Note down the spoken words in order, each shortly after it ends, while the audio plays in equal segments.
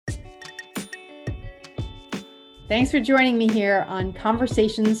Thanks for joining me here on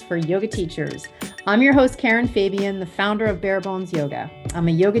Conversations for Yoga Teachers. I'm your host, Karen Fabian, the founder of Bare Bones Yoga. I'm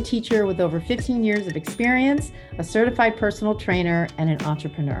a yoga teacher with over 15 years of experience, a certified personal trainer, and an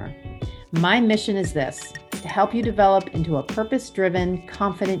entrepreneur. My mission is this: to help you develop into a purpose-driven,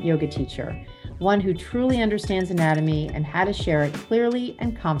 confident yoga teacher, one who truly understands anatomy and how to share it clearly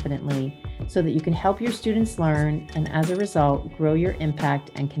and confidently so that you can help your students learn and, as a result, grow your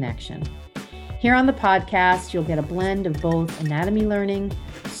impact and connection. Here on the podcast, you'll get a blend of both anatomy learning,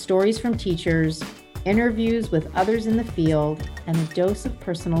 stories from teachers, interviews with others in the field, and a dose of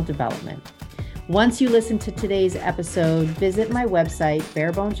personal development. Once you listen to today's episode, visit my website,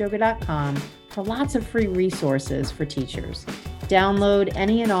 barebonesyoga.com, for lots of free resources for teachers. Download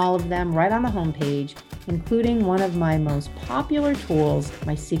any and all of them right on the homepage, including one of my most popular tools,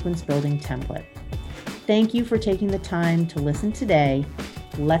 my sequence building template. Thank you for taking the time to listen today.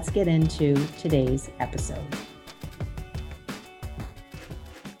 Let's get into today's episode.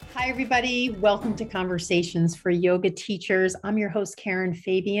 Hi, everybody. Welcome to Conversations for Yoga Teachers. I'm your host, Karen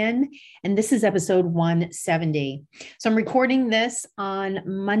Fabian, and this is episode 170. So I'm recording this on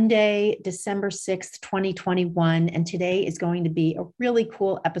Monday, December 6th, 2021, and today is going to be a really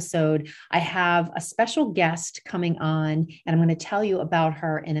cool episode. I have a special guest coming on, and I'm going to tell you about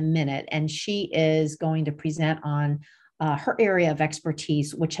her in a minute, and she is going to present on her area of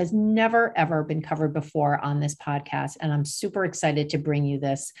expertise, which has never, ever been covered before on this podcast. And I'm super excited to bring you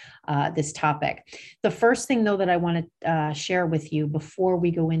this topic. The first thing, though, that I want to share with you before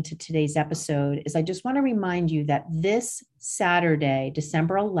we go into today's episode is I just want to remind you that this Saturday,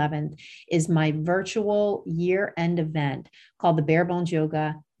 December 11th, is my virtual year-end event called the Bare Bones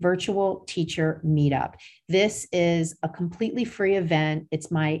Yoga Virtual Teacher Meetup. This is a completely free event.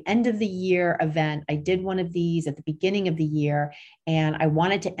 It's my end of the year event. I did one of these at the beginning of the year, and I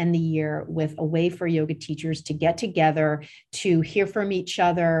wanted to end the year with a way for yoga teachers to get together, to hear from each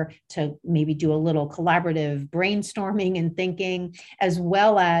other, to maybe do a little collaborative brainstorming and thinking, as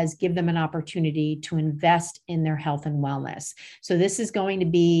well as give them an opportunity to invest in their health and wellness. So this is going to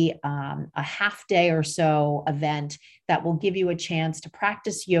be a half day or so event that will give you a chance to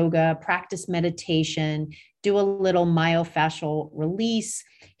practice yoga, practice meditation, do a little myofascial release,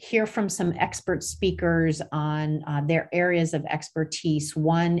 hear from some expert speakers on their areas of expertise.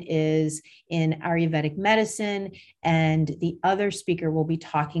 One is in Ayurvedic medicine, and the other speaker will be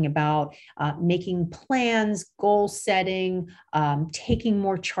talking about making plans, goal setting, taking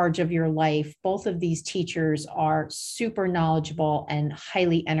more charge of your life. Both of these teachers are super knowledgeable and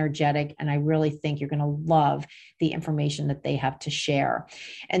highly energetic, and I really think you're going to love the information that they have to share.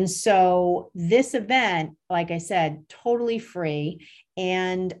 And so this event, like I said, totally free.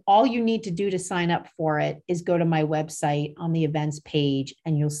 And all you need to do to sign up for it is go to my website on the events page,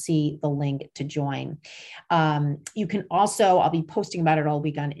 and you'll see the link to join. You can also, I'll be posting about it all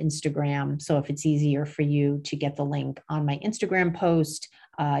week on Instagram. So if it's easier for you to get the link on my Instagram post,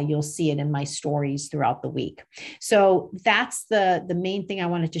 you'll see it in my stories throughout the week. So that's the main thing I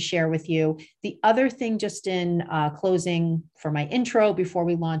wanted to share with you. The other thing, just in closing for my intro before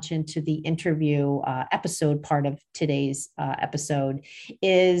we launch into the interview episode part of today's episode,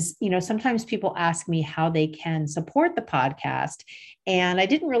 is, sometimes people ask me how they can support the podcast. And I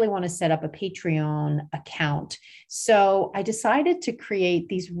didn't really want to set up a Patreon account. So I decided to create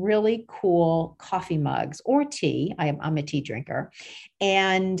these really cool coffee mugs or tea. I'm a tea drinker.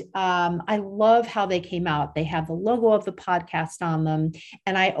 And I love how they came out. They have the logo of the podcast on them.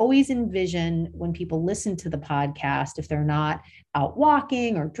 And I always envision when people listen to the podcast, if they're not out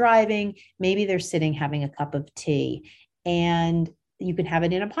walking or driving, maybe they're sitting having a cup of tea. And you can have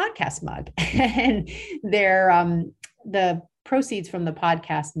it in a podcast mug. And the proceeds from the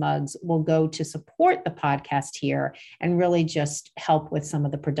podcast mugs will go to support the podcast here and really just help with some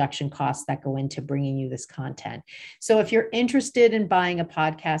of the production costs that go into bringing you this content. So if you're interested in buying a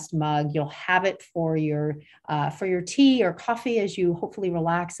podcast mug, you'll have it for your tea or coffee as you hopefully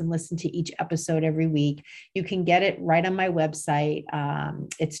relax and listen to each episode every week. You can get it right on my website.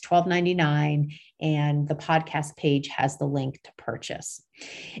 It's $12.99, and the podcast page has the link to purchase.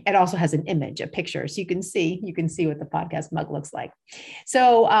 It also has an image, a picture, so you can see what the podcast mug looks like.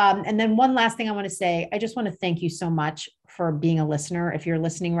 So, and then one last thing I want to say, I just want to thank you so much for being a listener. If you're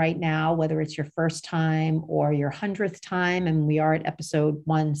listening right now, whether it's your first time or your 100th time, and we are at episode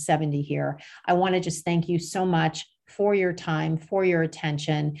 170 here, I want to just thank you so much for your time, for your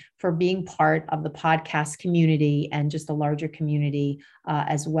attention, for being part of the podcast community and just the larger community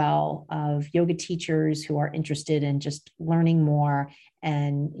as well of yoga teachers who are interested in just learning more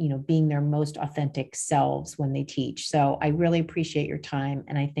and, being their most authentic selves when they teach. So I really appreciate your time.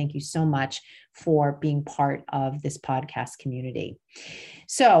 And I thank you so much for being part of this podcast community.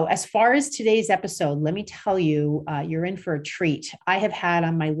 So as far as today's episode, let me tell you, you're in for a treat. I have had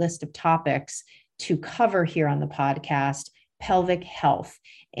on my list of topics to cover here on the podcast pelvic health.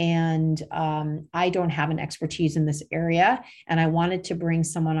 And I don't have an expertise in this area. And I wanted to bring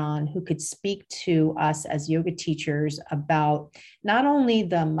someone on who could speak to us as yoga teachers about not only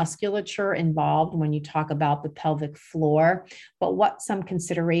the musculature involved when you talk about the pelvic floor, but what some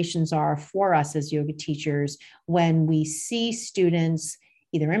considerations are for us as yoga teachers when we see students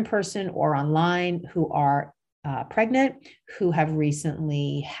either in person or online who are pregnant, who have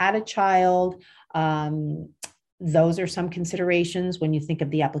recently had a child. Those are some considerations when you think of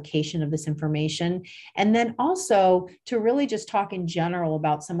the application of this information. And then also to really just talk in general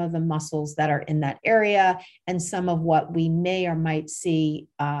about some of the muscles that are in that area and some of what we may or might see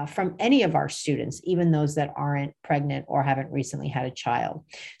from any of our students, even those that aren't pregnant or haven't recently had a child.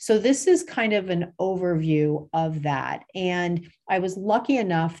 So this is kind of an overview of that. And I was lucky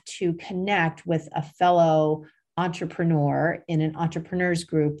enough to connect with a fellow entrepreneur in an entrepreneurs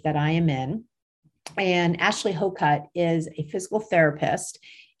group that I am in. And Ashley Hokut is a physical therapist.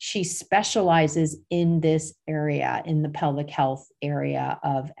 She specializes in this area, in the pelvic health area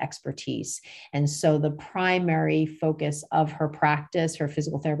of expertise. And so the primary focus of her practice, her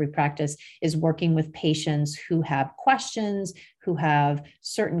physical therapy practice, is working with patients who have questions, who have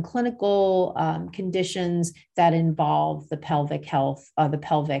certain clinical conditions that involve the pelvic health, the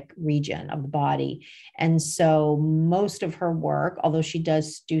pelvic region of the body. And so most of her work, although she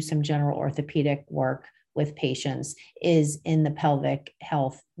does do some general orthopedic work with patients, is in the pelvic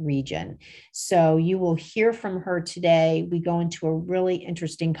health region. So you will hear from her today. We go into a really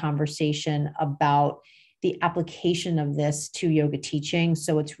interesting conversation about the application of this to yoga teaching.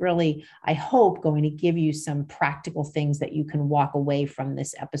 So it's really, I hope, going to give you some practical things that you can walk away from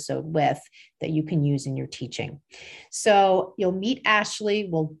this episode with that you can use in your teaching. So you'll meet Ashley.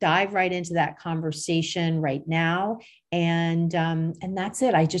 We'll dive right into that conversation right now. And that's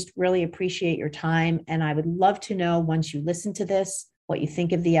it. I just really appreciate your time. And I would love to know, once you listen to this, what you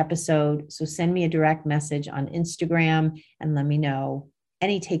think of the episode. So send me a direct message on Instagram and let me know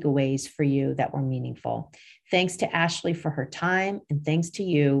any takeaways for you that were meaningful. Thanks to Ashley for her time, and thanks to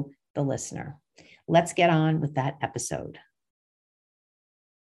you, the listener. Let's get on with that episode.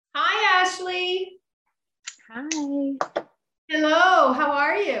 Hi, Ashley. Hi. Hello, how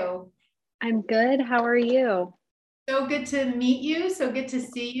are you? I'm good. How are you? So good to meet you. So good to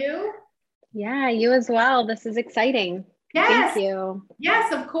see you. Yeah, you as well. This is exciting. Yes. Thank you.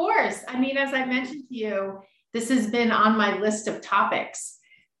 Yes, of course. I mean, as I mentioned to you, this has been on my list of topics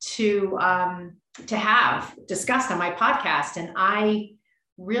to have discussed on my podcast. And I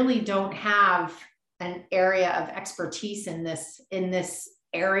really don't have an area of expertise in this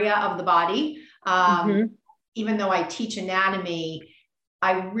area of the body. Even though I teach anatomy,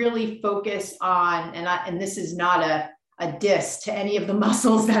 I really focus on, and this is not a diss to any of the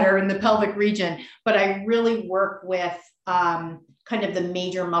muscles that are in the pelvic region, but I really work with kind of the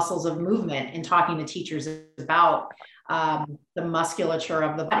major muscles of movement in talking to teachers about the musculature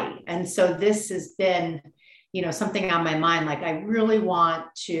of the body. And so this has been, something on my mind. Like, I really want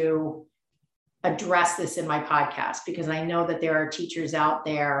to address this in my podcast because I know that there are teachers out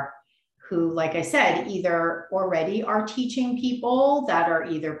there who, like I said, either already are teaching people that are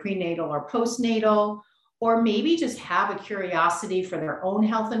either prenatal or postnatal, or maybe just have a curiosity for their own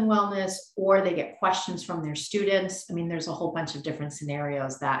health and wellness, or they get questions from their students. I mean, there's a whole bunch of different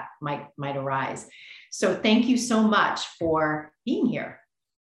scenarios that might arise. So thank you so much for being here.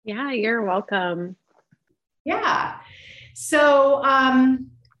 Yeah, you're welcome. Yeah. So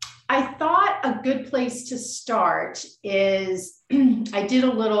I thought a good place to start is I did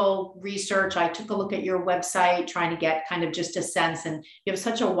a little research. I took a look at your website, trying to get kind of just a sense, and you have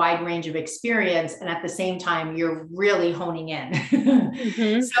such a wide range of experience. And at the same time, you're really honing in.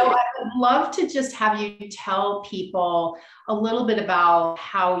 So I would love to just have you tell people a little bit about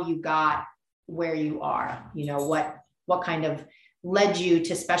how you got where you are, what kind of led you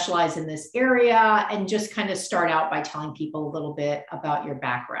to specialize in this area, and just kind of start out by telling people a little bit about your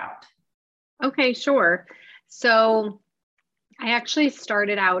background. Okay, sure. So I actually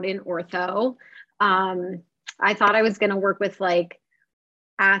started out in ortho. I thought I was going to work with like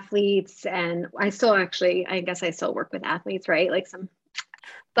athletes, and I guess I still work with athletes, right?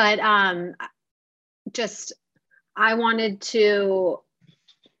 But I wanted to,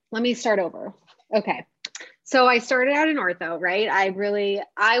 let me start over. Okay. So I started out in ortho, right?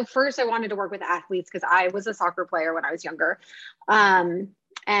 First I wanted to work with athletes because I was a soccer player when I was younger. And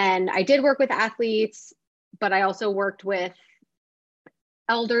I did work with athletes, but I also worked with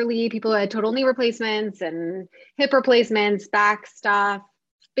elderly people who had total knee replacements and hip replacements, back stuff,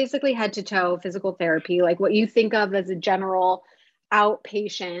 basically head to toe physical therapy, like what you think of as a general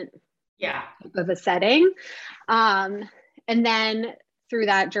outpatient of a setting. And then through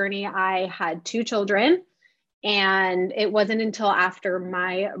that journey, I had 2 children. And it wasn't until after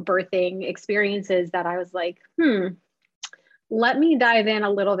my birthing experiences that I was like, let me dive in a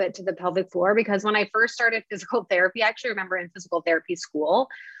little bit to the pelvic floor. Because when I first started physical therapy, I actually remember in physical therapy school,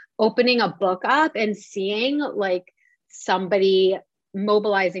 opening a book up and seeing like somebody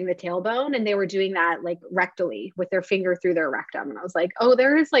mobilizing the tailbone, and they were doing that like rectally with their finger through their rectum. And I was like, oh,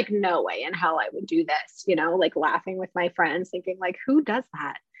 there is like no way in hell I would do this, like laughing with my friends thinking like, who does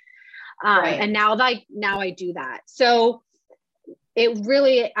that? And now I do that. So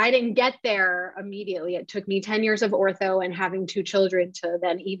I didn't get there immediately. It took me 10 years of ortho and having 2 children to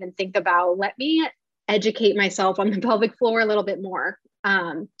then even think about, let me educate myself on the pelvic floor a little bit more.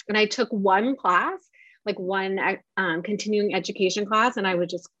 And I took one class, like one continuing education class, and I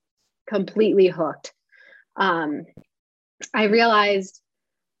was just completely hooked. I realized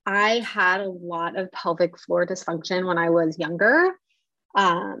I had a lot of pelvic floor dysfunction when I was younger.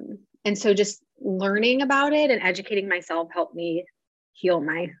 And so just learning about it and educating myself helped me heal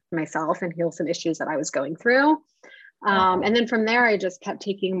myself and heal some issues that I was going through. And then from there, I just kept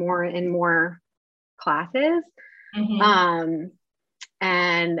taking more and more classes,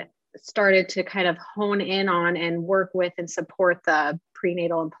 and started to kind of hone in on and work with and support the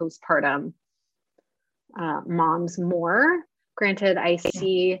prenatal and postpartum moms more. Granted, I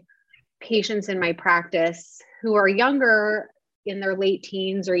see patients in my practice who are younger, in their late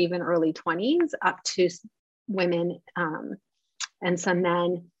teens or even early 20s, up to women and some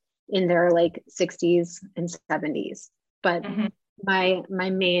men in their like 60s and 70s. But my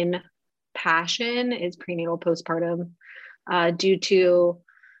main passion is prenatal postpartum, due to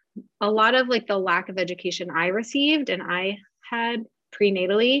a lot of like the lack of education I received and I had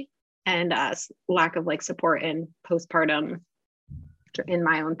prenatally, and lack of like support in postpartum, in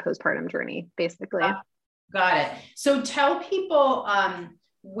my own postpartum journey, basically. Got it. So tell people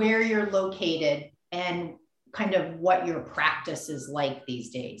where you're located and kind of what your practice is like these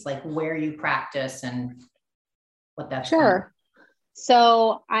days, like where you practice and what that's. Sure.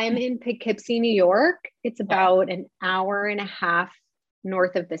 So I'm in Poughkeepsie, New York. It's about an hour and a half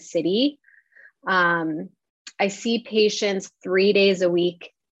north of the city. I see patients 3 days a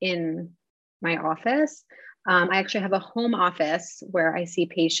week in my office. I actually have a home office where I see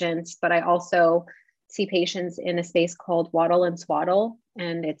patients, but I also see patients in a space called Waddle and Swaddle,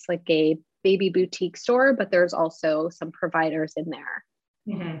 and it's like a baby boutique store, but there's also some providers in there.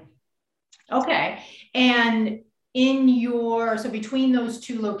 Okay. And so between those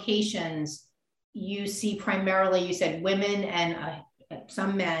 2 locations, you see primarily, you said women and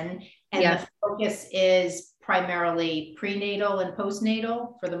some men, and the focus is primarily prenatal and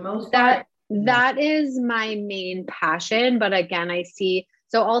postnatal for the most part? That is my main passion. But again,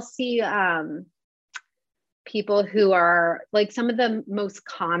 I'll see people who are like, some of the most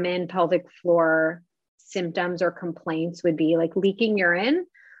common pelvic floor symptoms or complaints would be like leaking urine,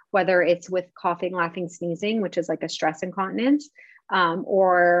 whether it's with coughing, laughing, sneezing, which is like a stress incontinence,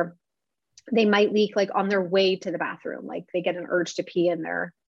 or they might leak like on their way to the bathroom, like they get an urge to pee and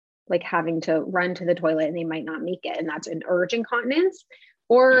they're like having to run to the toilet and they might not make it, and that's an urge incontinence.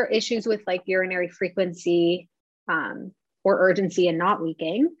 Or issues with like urinary frequency, or urgency and not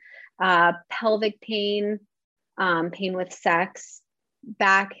leaking, pelvic pain, pain with sex,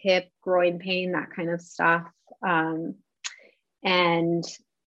 back, hip, groin pain, that kind of stuff, and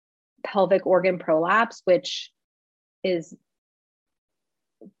pelvic organ prolapse, which is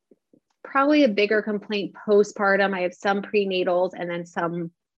probably a bigger complaint postpartum. I have some prenatals and then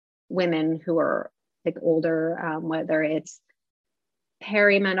some women who are like older, whether it's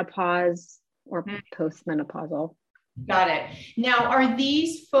perimenopause or postmenopausal. Got it. Now, are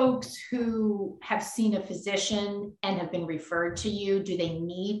these folks who have seen a physician and have been referred to you, do they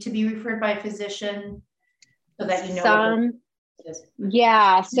need to be referred by a physician so that you know?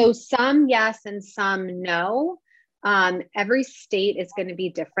 So some yes and some no. Every state is going to be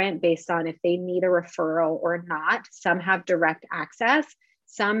different based on if they need a referral or not. Some have direct access.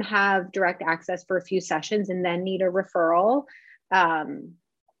 Some have direct access for a few sessions and then need a referral.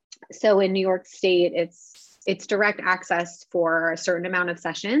 So in New York State, it's direct access for a certain amount of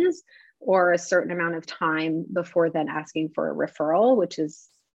sessions, or a certain amount of time before then asking for a referral, which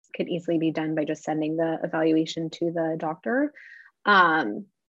can easily be done by just sending the evaluation to the doctor.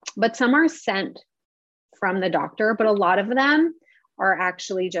 But some are sent from the doctor, but a lot of them are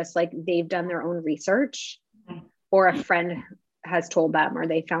actually just like they've done their own research, or a friend has told them, or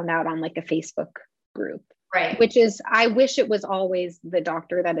they found out on like a Facebook group. Right. Which is, I wish it was always the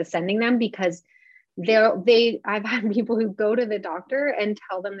doctor that is sending them, because I've had people who go to the doctor and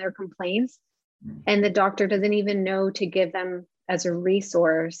tell them their complaints, and the doctor doesn't even know to give them as a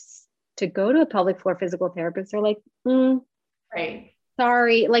resource to go to a pelvic floor physical therapist. They're like, right,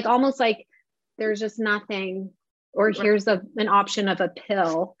 sorry, like almost like there's just nothing, or here's an option of a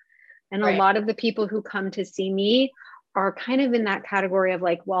pill. And a lot of the people who come to see me are kind of in that category of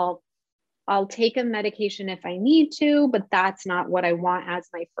like, well, I'll take a medication if I need to, but that's not what I want as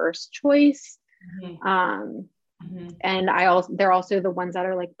my first choice. And they're also the ones that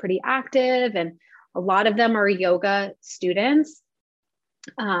are like pretty active, and a lot of them are yoga students,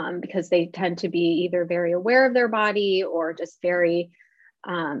 because they tend to be either very aware of their body or just very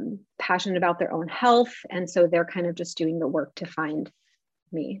passionate about their own health. And so they're kind of just doing the work to find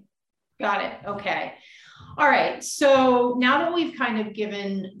me. Got it. Okay. All right. So now that we've kind of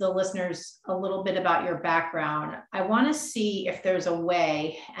given the listeners a little bit about your background, I want to see if there's a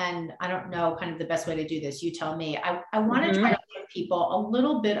way, and I don't know kind of the best way to do this. You tell me. I want to try to give people a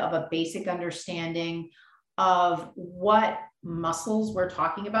little bit of a basic understanding of what muscles we're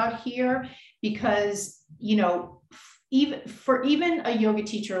talking about here, because, you know, even a yoga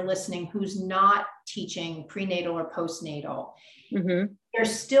teacher listening who's not teaching prenatal or postnatal, there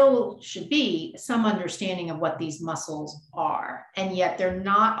still should be some understanding of what these muscles are. And yet they're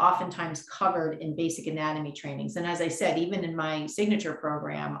not oftentimes covered in basic anatomy trainings. And as I said, even in my signature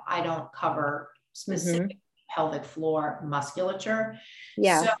program, I don't cover specific pelvic floor musculature.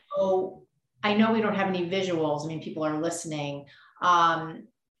 Yeah. So I know we don't have any visuals. I mean, people are listening.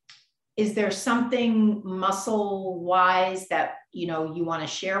 Is there something muscle wise that, you know, you want to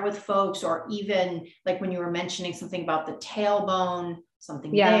share with folks, or even like when you were mentioning something about the tailbone,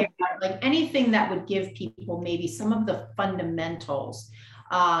 something there, like anything that would give people maybe some of the fundamentals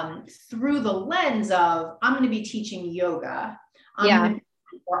through the lens of, I'm going to be teaching yoga.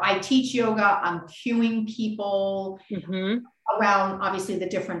 Or I teach yoga, I'm cueing people around obviously the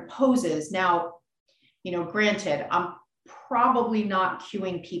different poses. Now, you know, granted, I'm probably not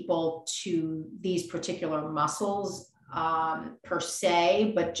cueing people to these particular muscles per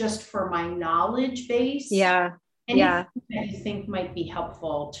se, but just for my knowledge base. Anything that you think might be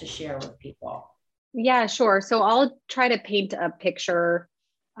helpful to share with people? Yeah, sure. So I'll try to paint a picture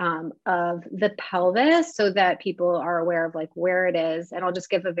of the pelvis so that people are aware of like where it is. And I'll just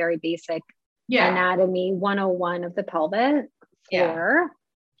give a very basic anatomy 101 of the pelvic floor.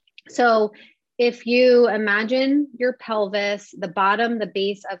 So if you imagine your pelvis, the bottom, the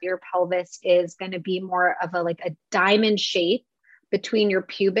base of your pelvis is going to be more of a like a diamond shape between your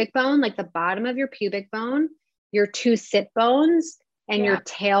pubic bone, like the bottom of your pubic bone, your two sit bones, and your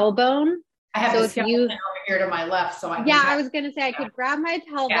tailbone. I have a skeleton over here to my left, so I was going to say I could grab my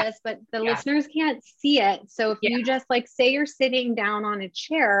pelvis, but the listeners can't see it. So if you just like say you're sitting down on a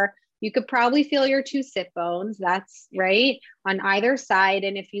chair, you could probably feel your two sit bones. That's right on either side.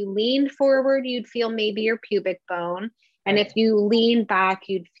 And if you leaned forward, you'd feel maybe your pubic bone. And if you lean back,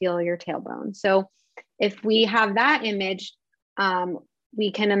 you'd feel your tailbone. So if we have that image,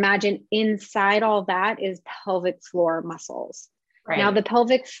 we can imagine inside all that is pelvic floor muscles. Now the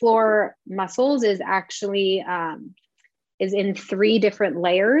pelvic floor muscles is actually is in 3 different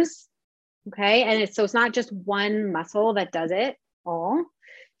layers. Okay. And so it's not just one muscle that does it all.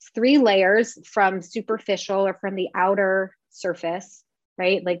 3 layers from superficial or from the outer surface,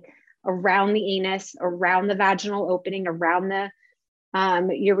 right? Like around the anus, around the vaginal opening, around the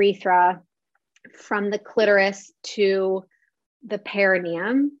urethra, from the clitoris to the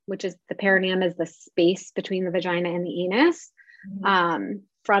perineum, which is the perineum is the space between the vagina and the anus,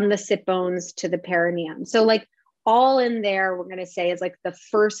 from the sit bones to the perineum. So like all in there, we're going to say is like the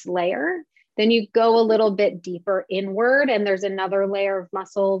first layer. Then you go a little bit deeper inward, and there's another layer of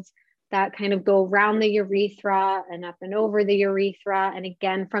muscles that kind of go around the urethra and up and over the urethra. And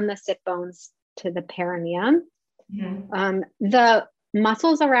again, from the sit bones to the perineum. The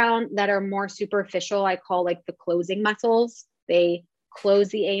muscles around that are more superficial, I call like the closing muscles. They close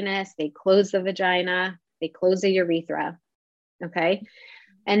the anus, they close the vagina, they close the urethra. Okay.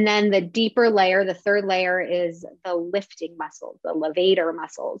 And then the deeper layer, the third layer, is the lifting muscles, the levator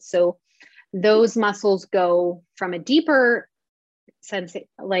muscles. So those muscles go from a deeper sense,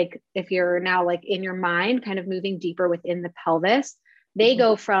 like if you're now like in your mind, kind of moving deeper within the pelvis, they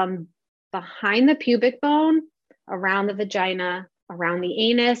go from behind the pubic bone, around the vagina, around the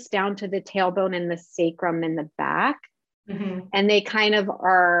anus, down to the tailbone and the sacrum in the back. Mm-hmm. And they kind of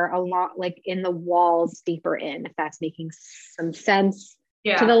are a lot like in the walls deeper in, if that's making some sense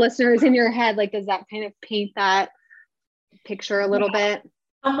to the listeners in your head. Like, does that kind of paint that picture a little bit?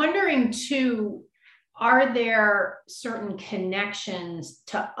 I'm wondering too, are there certain connections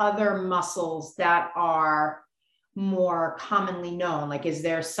to other muscles that are more commonly known? Like, is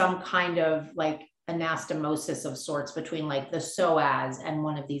there some kind of like anastomosis of sorts between like the psoas and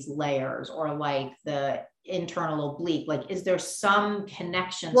one of these layers, or like the internal oblique? Like, is there some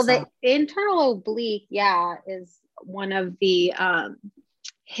connection? Well, the internal oblique, is one of the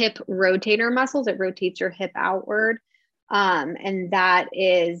hip rotator muscles. It rotates your hip outward. And that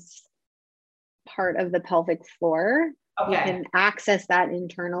is part of the pelvic floor. Okay. You can access that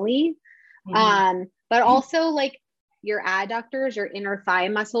internally. Mm-hmm. But also like your adductors, your inner thigh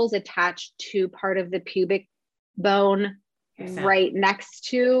muscles attached to part of the pubic bone right next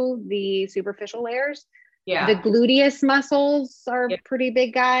to the superficial layers. Yeah. The gluteus muscles are pretty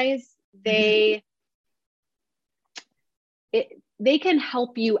big guys. They can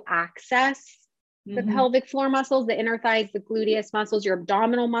help you access the pelvic floor muscles, the inner thighs, the gluteus muscles, your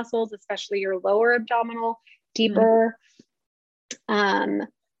abdominal muscles, especially your lower abdominal, deeper,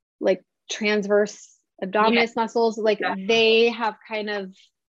 like transverse abdominis muscles. Like they have kind of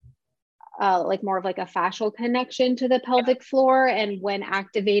like more of like a fascial connection to the pelvic floor, and when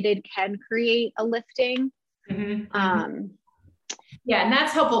activated can create a lifting. And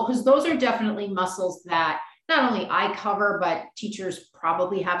that's helpful because those are definitely muscles that not only I cover, but teachers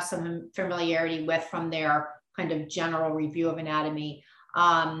probably have some familiarity with from their kind of general review of anatomy.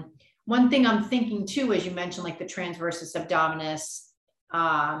 One thing I'm thinking too, as you mentioned, like the transversus abdominis,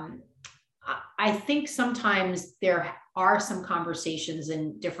 I think sometimes there are some conversations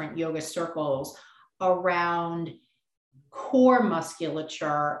in different yoga circles around core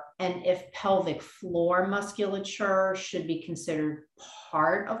musculature and if pelvic floor musculature should be considered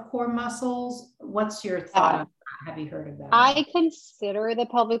part of core muscles. What's your thought on that? Have you heard of that? I consider the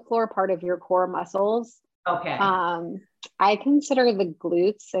pelvic floor part of your core muscles. Okay. I consider the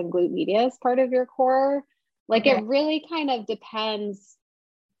glutes and glute medius part of your core. Like it really kind of depends.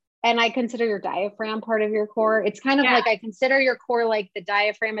 And I consider your diaphragm part of your core. It's kind of like I consider your core like the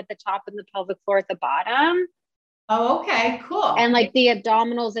diaphragm at the top and the pelvic floor at the bottom. Oh, okay, cool. And like the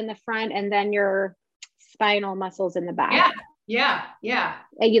abdominals in the front, and then your spinal muscles in the back. Yeah.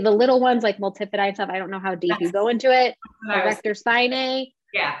 The little ones like multifidi and stuff. I don't know how deep you go into it. Erector spinae.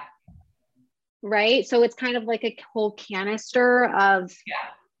 Yeah. Right. So it's kind of like a whole canister of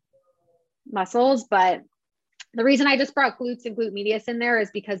muscles. But the reason I just brought glutes and glute medius in there is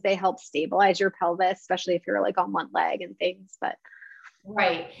because they help stabilize your pelvis, especially if you're like on one leg and things. But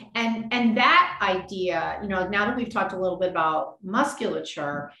right. And that idea, now that we've talked a little bit about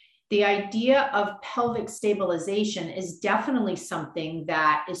musculature, the idea of pelvic stabilization is definitely something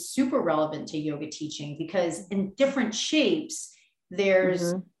that is super relevant to yoga teaching, because in different shapes,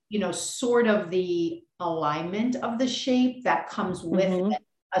 there's, sort of the alignment of the shape that comes with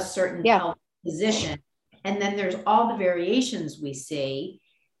a certain pelvic position. And then there's all the variations we see.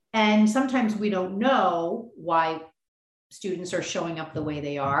 And sometimes we don't know why students are showing up the way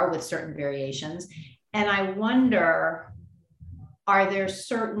they are with certain variations. And I wonder, are there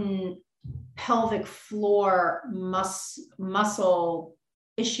certain pelvic floor muscle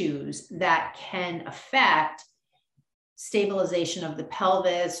issues that can affect stabilization of the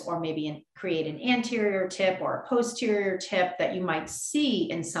pelvis, or maybe create an anterior tip or a posterior tip that you might see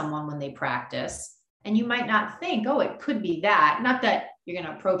in someone when they practice? And you might not think, oh, it could be that. Not that you're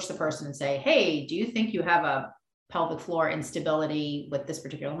going to approach the person and say, hey, do you think you have a pelvic floor instability with this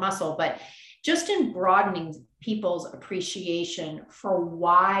particular muscle? But just in broadening people's appreciation for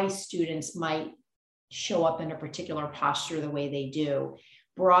why students might show up in a particular posture the way they do,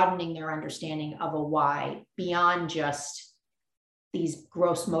 broadening their understanding of a why beyond just these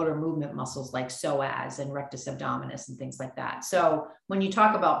gross motor movement muscles like psoas and rectus abdominis and things like that. So when you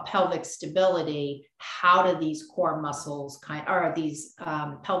talk about pelvic stability, how do these core muscles these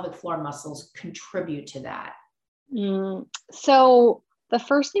pelvic floor muscles contribute to that? So the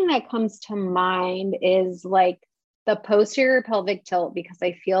first thing that comes to mind is like the posterior pelvic tilt, because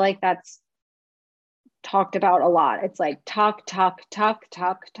I feel like that's talked about a lot. It's like tuck, tuck, tuck,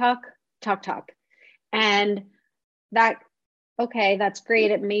 tuck, tuck, tuck, tuck. And that, okay, that's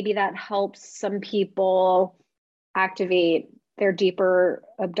great. Maybe that helps some people activate their deeper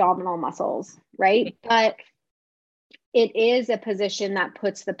abdominal muscles, right? But it is a position that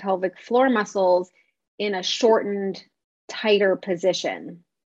puts the pelvic floor muscles in a shortened, tighter position.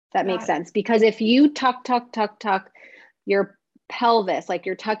 That makes sense. Because if you tuck your pelvis, like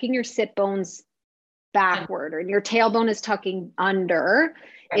you're tucking your sit bones backward, or your tailbone is tucking under.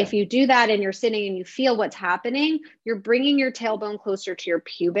 Right. If you do that and you're sitting and you feel what's happening, you're bringing your tailbone closer to your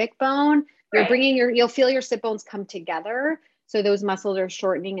pubic bone. You're bringing you'll feel your sit bones come together. So those muscles are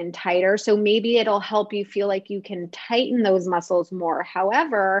shortening and tighter. So maybe it'll help you feel like you can tighten those muscles more.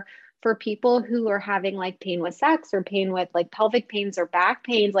 However, for people who are having like pain with sex or pain with like pelvic pains or back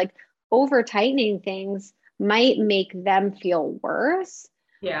pains, like over tightening things might make them feel worse.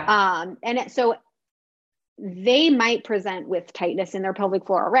 Yeah. So they might present with tightness in their pelvic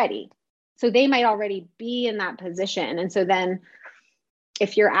floor already. So they might already be in that position. And so then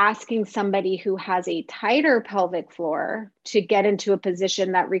if you're asking somebody who has a tighter pelvic floor to get into a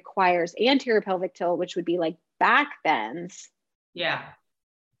position that requires anterior pelvic tilt, which would be like back bends. Yeah.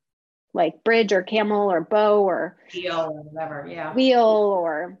 Like bridge or camel or bow or wheel or whatever. Yeah. Wheel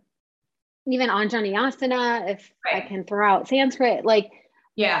or even Anjaneyasana, if I can throw out Sanskrit, like,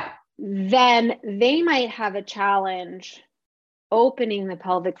 yeah, then they might have a challenge opening the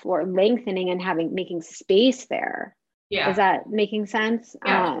pelvic floor, lengthening and making space there. Yeah. Is that making sense?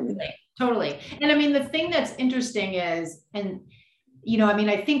 Yeah, totally. And I mean, the thing that's interesting is, and, you know, I mean,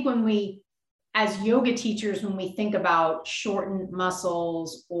 I think when we, as yoga teachers, when we think about shortened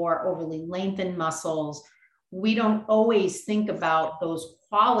muscles or overly lengthened muscles, we don't always think about those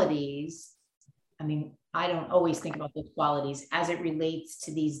qualities. I mean, I don't always think about those qualities as it relates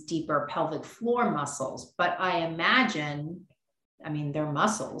to these deeper pelvic floor muscles, but I imagine, I mean, they're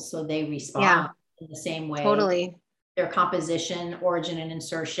muscles, so they respond in the same way. Totally. Their composition, origin and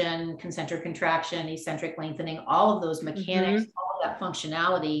insertion, concentric contraction, eccentric lengthening, all of those mechanics, all of that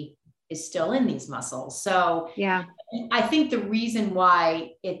functionality is still in these muscles. So yeah, I think the reason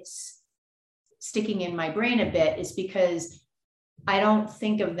why it's sticking in my brain a bit is because I don't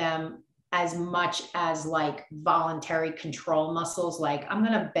think of them as much as like voluntary control muscles. Like I'm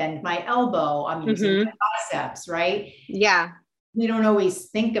going to bend my elbow. I'm using my biceps, right? Yeah. We don't always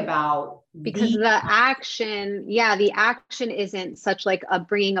think about because the action isn't such like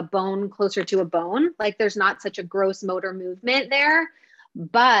bringing a bone closer to a bone. Like there's not such a gross motor movement there,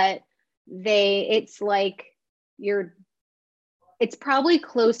 but it's probably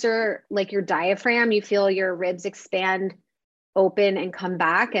closer, like your diaphragm, you feel your ribs expand, open and come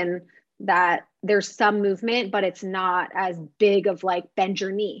back, and that there's some movement, but it's not as big of like bend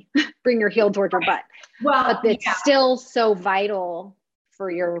your knee, bring your heel towards your butt. Well, but it's still so vital for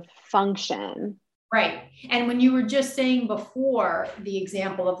your function. Right. And when you were just saying before the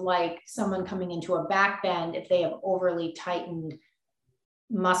example of like someone coming into a back bend, if they have overly tightened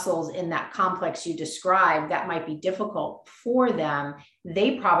muscles in that complex you described, that might be difficult for them.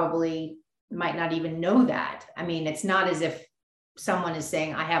 They probably might not even know that. I mean, it's not as if someone is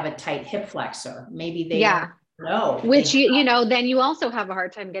saying, I have a tight hip flexor. Maybe they don't know. Which, then you also have a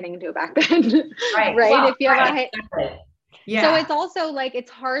hard time getting into a back bend. Right. Well, if you have exactly. Yeah. So it's also like,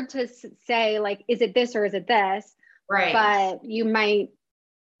 it's hard to say like, is it this or is it this? Right. But you might,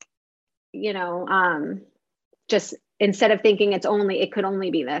 just instead of thinking it could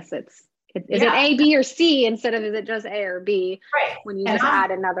only be this, is it A, B, or C instead of is it just A or B? Right. When you just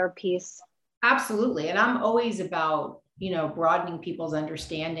add another piece. Absolutely. And I'm always about, broadening people's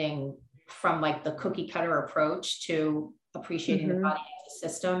understanding from like the cookie cutter approach to appreciating the body as a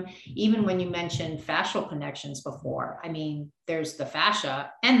system. Even when you mentioned fascial connections before, I mean, there's the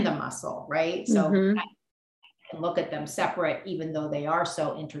fascia and the muscle, right? So I can look at them separate, even though they are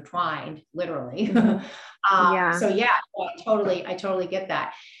so intertwined, literally. So I totally get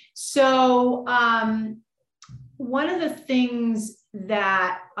that. So one of the things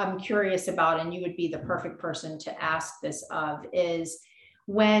that I'm curious about, and you would be the perfect person to ask this of, is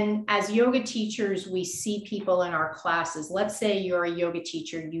when, as yoga teachers, we see people in our classes. Let's say you're a yoga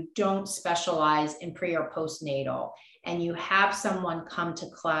teacher, you don't specialize in pre or postnatal, and you have someone come to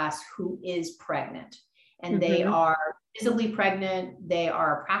class who is pregnant, and they are visibly pregnant, they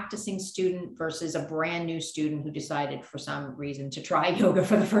are a practicing student versus a brand new student who decided for some reason to try yoga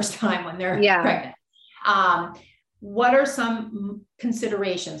for the first time when they're pregnant. What are some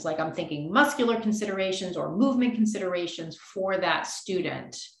considerations, like I'm thinking muscular considerations or movement considerations for that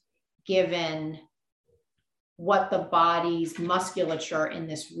student, given what the body's musculature in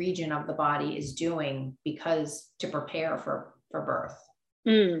this region of the body is doing to prepare for birth?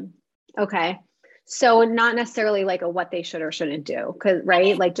 Okay. So not necessarily like what they should or shouldn't do,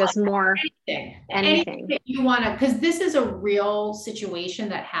 right? Like just more anything that you want to, because this is a real situation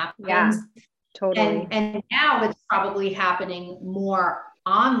that happens. Yeah. Totally. And now it's probably happening more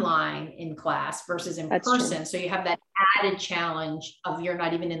online in class versus in That's person. true. So you have that added challenge of you're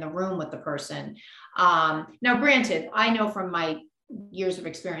not even in the room with the person. Now, granted, I know from my years of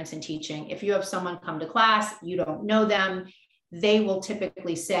experience in teaching, if you have someone come to class, you don't know them, they will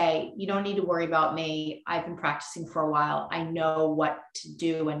typically say, you don't need to worry about me. I've been practicing for a while. I know what to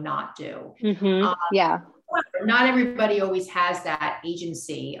do and not do. Yeah. Not everybody always has that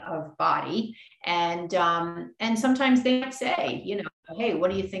agency of body. And sometimes they might say, you know, hey,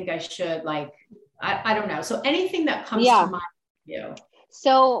 what do you think I should, like, I don't know. So anything that comes to mind for you.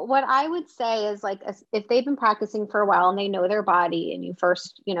 So what I would say is, like, if they've been practicing for a while and they know their body, and you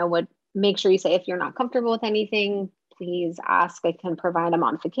first, you know, would make sure you say, if you're not comfortable with anything, please ask. I can provide a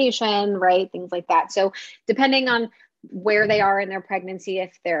modification, right? Things like that. So depending on where they are in their pregnancy,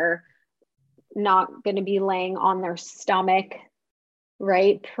 if they're not going to be laying on their stomach,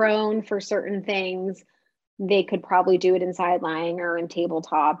 right, prone for certain things, they could probably do it inside lying or in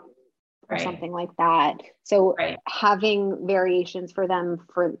tabletop or something like that. So having variations for them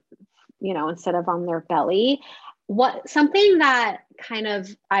for, you know, instead of on their belly. Something that kind of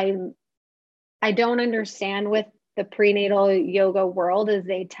I don't understand with the prenatal yoga world is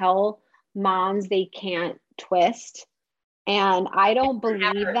they tell moms they can't twist. And I don't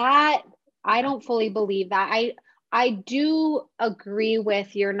believe that. I don't fully believe that. I do agree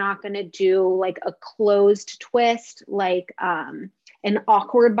with, you're not going to do like a closed twist, like an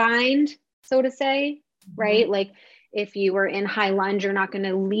awkward bind, so to say, right? Like if you were in high lunge, you're not going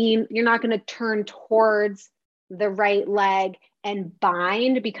to lean, you're not going to turn towards the right leg and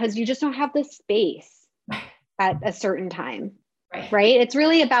bind, because you just don't have the space at a certain time, right? It's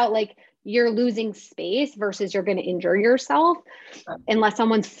really about, like, you're losing space versus you're going to injure yourself unless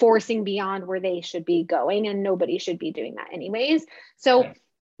someone's forcing beyond where they should be going, and nobody should be doing that anyways. So,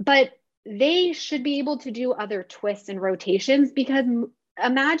 but they should be able to do other twists and rotations, because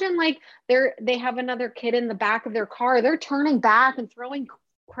imagine, like, they have another kid in the back of their car, they're turning back and throwing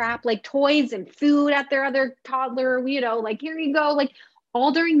crap like toys and food at their other toddler, you know, like, here you go, like,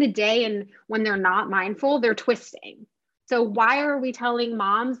 all during the day. And when they're not mindful, they're twisting. So why are we telling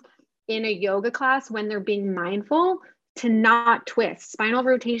moms in a yoga class, when they're being mindful, to not twist? Spinal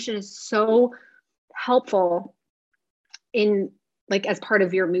rotation is so helpful in, like, as part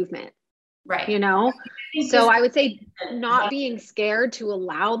of your movement, you know? So I would say not being scared to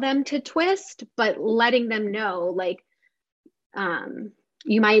allow them to twist, but letting them know, like,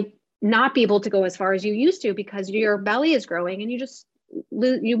 you might not be able to go as far as you used to because your belly is growing, and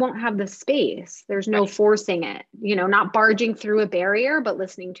you won't have the space. There's no forcing it, you know, not barging through a barrier, but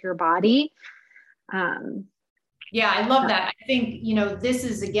listening to your body. Yeah, I love that. I think, you know, this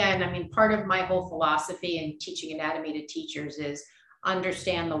is, again, I mean, part of my whole philosophy in teaching anatomy to teachers is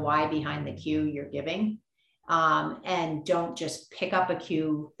understand the why behind the cue you're giving. And don't just pick up a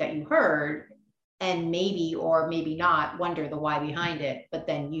cue that you heard and maybe, or maybe not, wonder the why behind it, but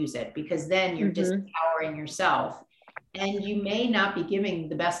then use it, because then you're disempowering yourself. And you may not be giving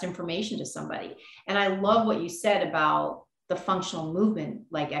the best information to somebody. And I love what you said about the functional movement,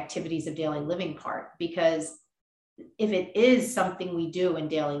 like activities of daily living part, because if it is something we do in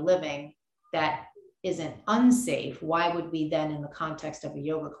daily living that isn't unsafe, why would we then, in the context of a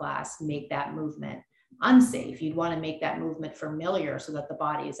yoga class, make that movement unsafe? You'd want to make that movement familiar so that the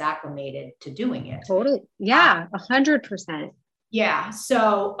body is acclimated to doing it. Totally. Yeah, 100%. Yeah.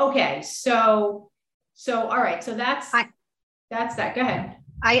 So, okay. So all right. So that's that. Go ahead.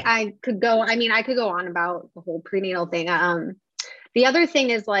 I could go on about the whole prenatal thing. The other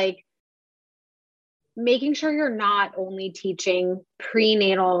thing is, like, making sure you're not only teaching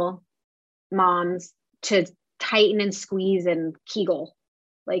prenatal moms to tighten and squeeze and Kegel.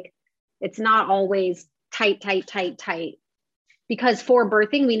 Like, it's not always tight, because for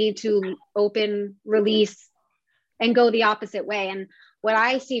birthing, we need to open, release, and go the opposite way. And what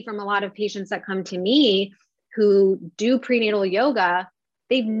I see from a lot of patients that come to me who do prenatal yoga,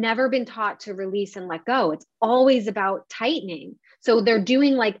 they've never been taught to release and let go. It's always about tightening. So they're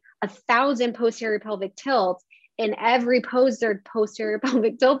doing like 1,000 posterior pelvic tilts. In every pose, they're posterior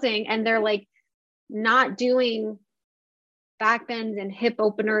pelvic tilting, and they're like not doing back bends and hip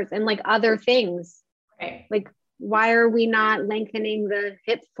openers and like other things. Right. Like, why are we not lengthening the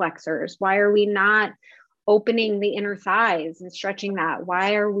hip flexors? Why are we not opening the inner thighs and stretching that?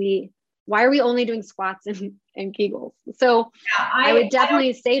 Why are we only doing squats and Kegels? So yeah, I would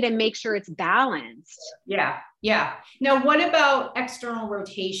definitely say to make sure it's balanced. Yeah. Yeah. Now, what about external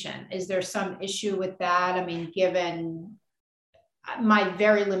rotation? Is there some issue with that? I mean, given my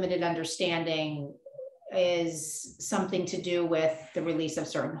very limited understanding, is something to do with the release of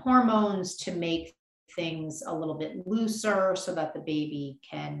certain hormones to make things a little bit looser so that the baby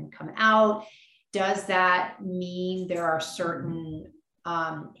can come out? Does that mean there are certain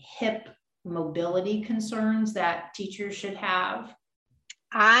hip mobility concerns that teachers should have?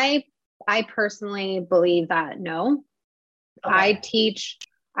 I personally believe that no. Okay.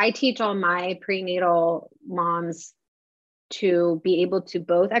 I teach all my prenatal moms to be able to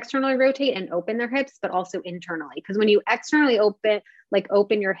both externally rotate and open their hips, but also internally. Because when you externally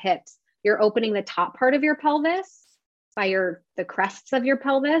open your hips, you're opening the top part of your pelvis by the crests of your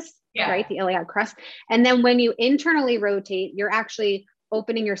pelvis, right? The iliac crest. And then when you internally rotate, you're actually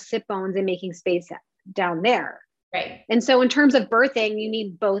opening your sit bones and making space down there. Right. And so in terms of birthing, you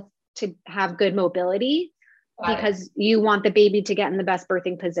need both to have good mobility because you want the baby to get in the best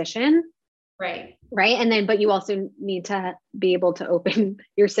birthing position. Right. Right. And then, but you also need to be able to open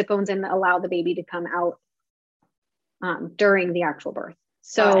your sit bones and allow the baby to come out during the actual birth.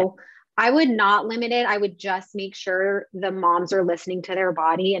 So I would not limit it. I would just make sure the moms are listening to their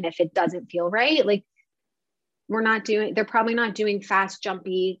body. And if it doesn't feel right, like they're probably not doing fast,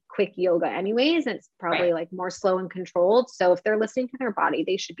 jumpy, quick yoga anyways. It's probably like more slow and controlled. So if they're listening to their body,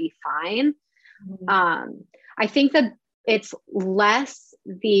 they should be fine. Mm-hmm. I think that it's less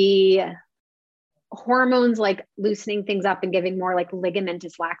the hormones like loosening things up and giving more like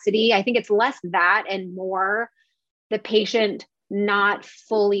ligamentous laxity. I think it's less that and more the patient not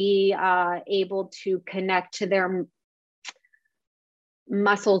fully able to connect to their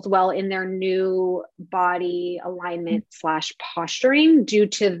muscles well in their new body alignment / posturing due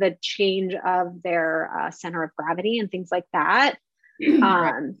to the change of their center of gravity and things like that.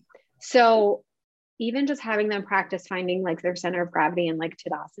 So even just having them practice finding like their center of gravity and like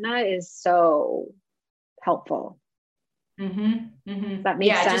Tadasana is so helpful. Mm-hmm. Mm-hmm. Does that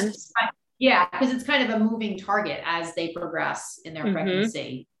make sense? Because it's kind of a moving target as they progress in their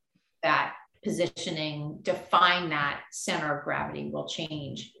pregnancy. That positioning to find that center of gravity will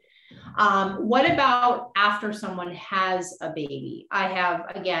change. What about after someone has a baby? I have,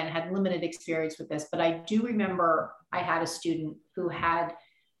 again, had limited experience with this, but I do remember I had a student who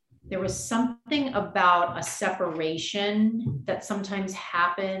there was something about a separation that sometimes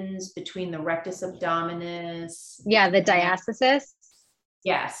happens between the rectus abdominis. Yeah, the diastasis.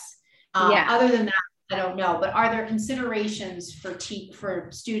 Yes. Other than that, I don't know, but are there considerations for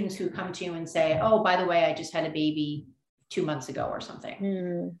students who come to you and say, oh, by the way, I just had a baby 2 months ago or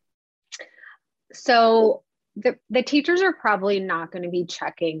something? So the teachers are probably not going to be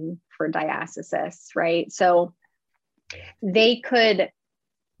checking for diastasis, right? So they could,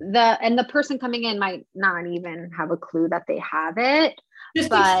 the person coming in might not even have a clue that they have it. Just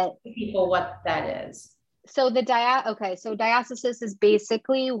explain to people what that is. So so diastasis is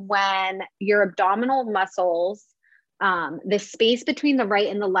basically when your abdominal muscles, the space between the right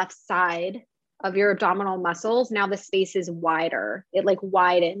and the left side of your abdominal muscles, now the space is wider. It like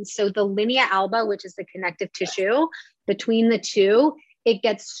widens. So the linea alba, which is the connective tissue between the two, it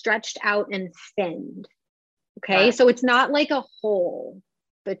gets stretched out and thinned. Okay. So it's not like a hole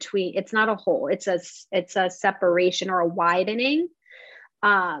it's not a hole. It's a separation or a widening.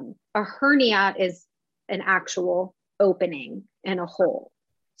 A hernia is an actual opening and a hole.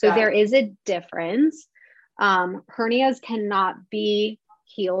 So there is a difference. Hernias cannot be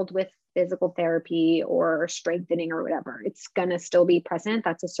healed with physical therapy or strengthening or whatever. It's going to still be present.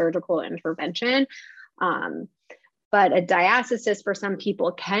 That's a surgical intervention. But a diastasis for some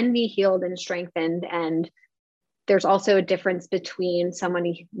people can be healed and strengthened. And there's also a difference between someone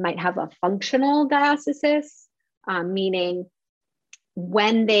who might have a functional diastasis, meaning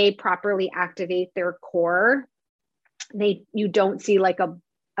when they properly activate their core, you don't see like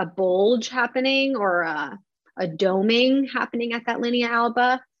a bulge happening or a doming happening at that linea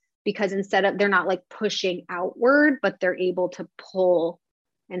alba, because they're not like pushing outward, but they're able to pull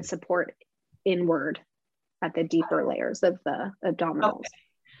and support inward at the deeper layers of the abdominals. Okay.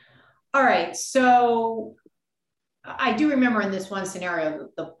 All right. So I do remember in this one scenario,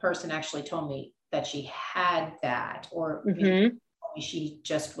 the person actually told me that she had that, or she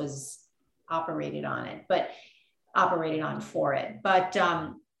just was operated on for it. But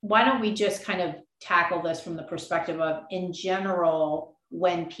why don't we just kind of tackle this from the perspective of, in general,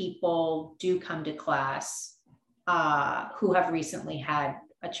 when people do come to class who have recently had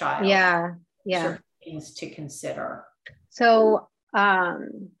a child? Yeah. Things to consider. So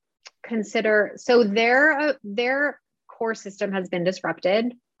their core system has been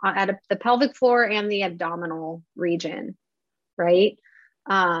disrupted at the pelvic floor and the abdominal region, right?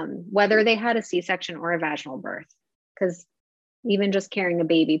 Whether they had a C-section or a vaginal birth, because even just carrying a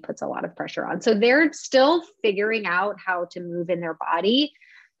baby puts a lot of pressure on. So they're still figuring out how to move in their body.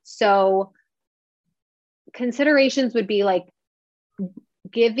 So considerations would be like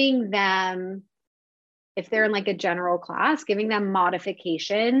giving them, if they're in like a general class, giving them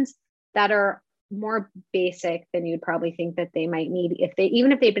modifications that are more basic than you'd probably think that they might need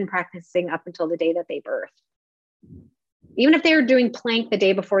even if they've been practicing up until the day that they birth. Even if they're doing plank the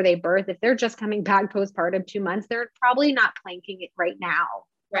day before they birth, if they're just coming back postpartum 2 months, they're probably not planking it right now.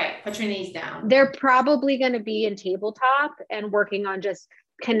 Right. Put your knees down. They're probably going to be in tabletop and working on just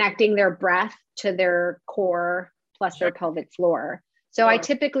connecting their breath to their core plus their pelvic floor. So I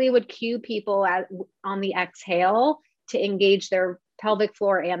typically would cue people on the exhale to engage their pelvic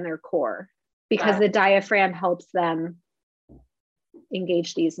floor and their core, because the diaphragm helps them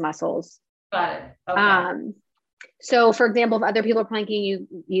engage these muscles. Got it. Okay. So for example, if other people are planking,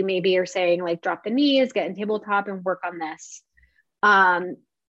 you maybe are saying like, drop the knees, get in tabletop and work on this.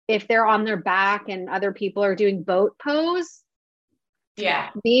 If they're on their back and other people are doing boat pose,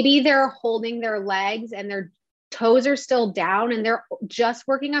 maybe they're holding their legs and their toes are still down and they're just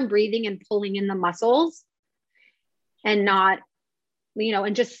working on breathing and pulling in the muscles and not,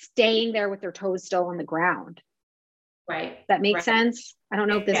 and just staying there with their toes still on the ground. Right. That makes sense. I don't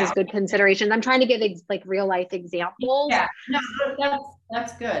know if this is good consideration. I'm trying to give like real life examples. Yeah, no,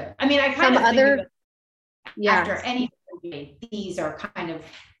 that's good. I mean, I kind of think after any, these are kind of,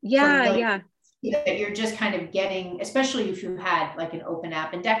 that you're just kind of getting, especially if you had like an open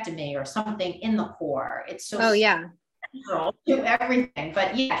appendectomy or something in the core. It's so central to everything.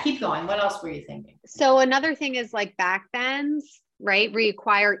 But yeah, keep going. What else were you thinking? So another thing is like back bends, right?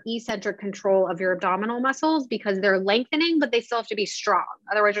 Require eccentric control of your abdominal muscles because they're lengthening, but they still have to be strong.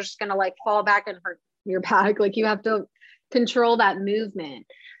 Otherwise, you're just going to like fall back and hurt your back. Like you have to control that movement.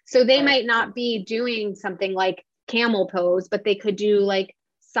 So they might not be doing something like camel pose, but they could do like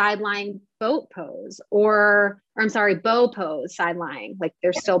sideline boat pose or I'm sorry, bow pose, sideline. Like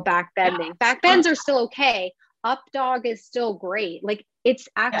they're still back bending. Back bends are still okay. Up dog is still great. Like it's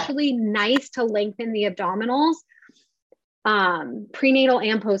actually nice to lengthen the abdominals. Prenatal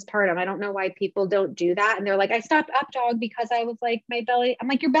and postpartum. I don't know why people don't do that. And they're like, I stopped up dog because I was like, my belly, I'm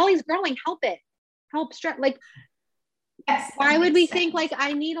like, your belly's growing, help it, help stretch. Like, why would we think like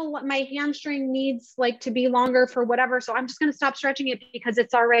I need my hamstring needs like to be longer for whatever. So I'm just going to stop stretching it because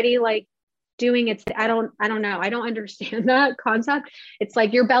it's already like doing its, I don't know. I don't understand that concept. It's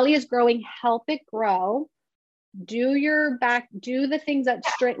like your belly is growing, help it grow, do your back, do the things that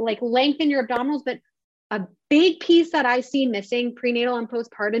straight, like lengthen your abdominals. But a big piece that I see missing prenatal and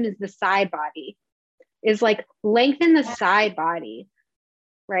postpartum is the side body, is like lengthen the side body,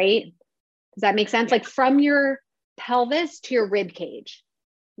 right? Does that make sense? Like from your pelvis to your rib cage.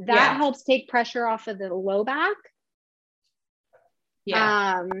 That helps take pressure off of the low back.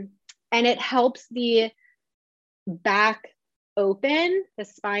 And it helps the back open, the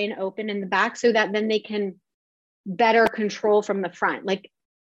spine open in the back so that then they can better control from the front, like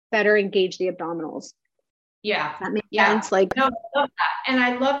better engage the abdominals. Yeah. That makes sense. Like, no, I love that. And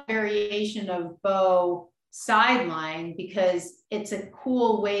I love variation of bow sideline because it's a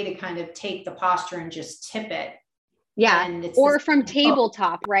cool way to kind of take the posture and just tip it. Yeah. Or from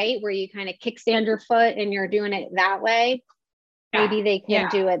tabletop, right? Where you kind of kickstand your foot and you're doing it that way. Maybe they can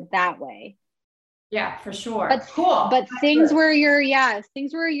do it that way. Yeah, for sure. But cool. But things where you're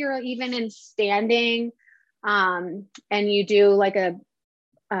even in standing, and you do like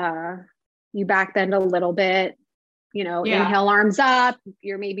you back bend a little bit, inhale, arms up.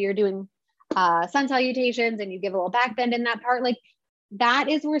 You're doing sun salutations and you give a little back bend in that part. Like that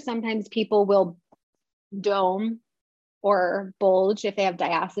is where sometimes people will dome or bulge if they have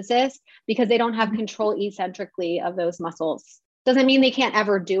diastasis because they don't have control eccentrically of those muscles. Doesn't mean they can't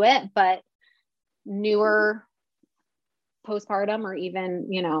ever do it, but newer postpartum or even,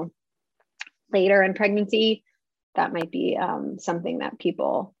 later in pregnancy, that might be something that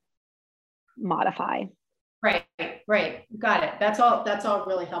people modify. Right. Got it. That's all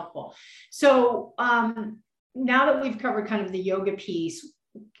really helpful. So now that we've covered kind of the yoga piece,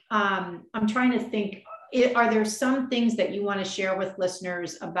 I'm trying to think, are there some things that you want to share with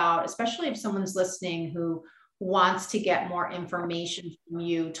listeners about, especially if someone's listening who wants to get more information from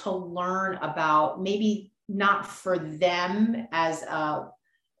you to learn about, maybe not for them as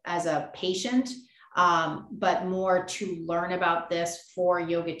a patient, but more to learn about this for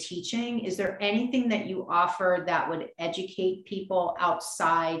yoga teaching? Is there anything that you offer that would educate people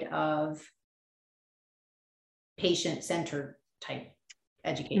outside of patient-centered type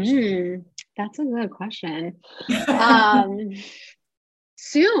education? That's a good question.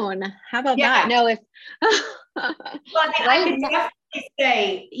 Soon. How about that? No, if well, I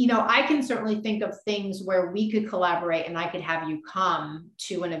say, I can certainly think of things where we could collaborate and I could have you come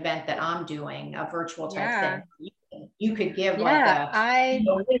to an event that I'm doing, a virtual type thing. You could give like a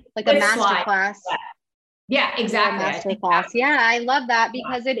master class. Yeah, exactly. Master class. Yeah, I love that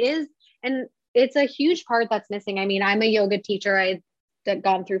because it is, and it's a huge part that's missing. I mean, I'm a yoga teacher. I've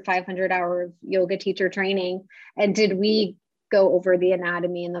gone through 500 hours yoga teacher training. And did we go over the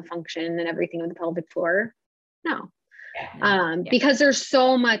anatomy and the function and everything of the pelvic floor? No. Because there's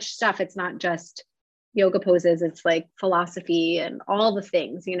so much stuff. It's not just yoga poses. It's like philosophy and all the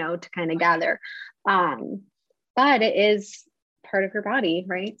things, to kind of gather. But it is part of your body,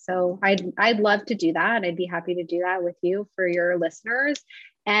 right? So I'd love to do that. I'd be happy to do that with you for your listeners.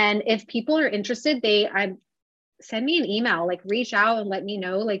 And if people are interested, send me an email, like reach out and let me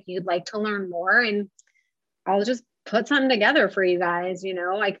know, like you'd like to learn more, and I'll just put something together for you guys.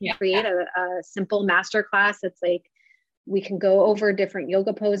 I can create a simple masterclass. It's like, we can go over different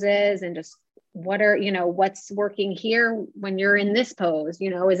yoga poses and just what's working here when you're in this pose,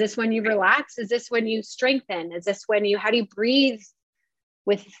 is this when you relax? Is this when you strengthen? Is this when how do you breathe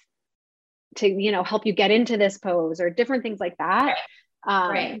to help you get into this pose, or different things like that.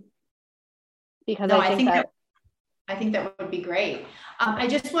 Right. Because I think that would be great. I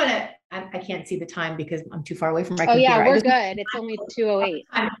just want to, I can't see the time because I'm too far away from my computer. Yeah, we're good. It's only 2:08.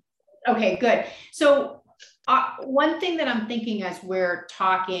 Okay, good. So one thing that I'm thinking as we're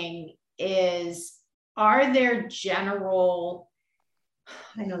talking is, are there general,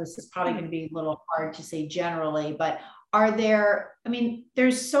 I know this is probably going to be a little hard to say generally, but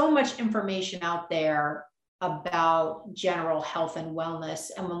there's so much information out there about general health and wellness.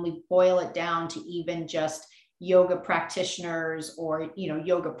 And when we boil it down to even just yoga practitioners or,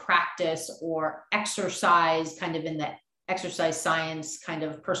 yoga practice or exercise, kind of in the exercise science kind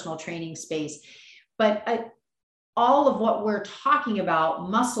of personal training space. But all of what we're talking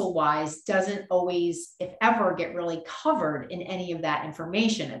about muscle wise doesn't always, if ever, get really covered in any of that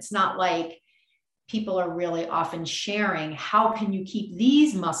information. It's not like people are really often sharing, how can you keep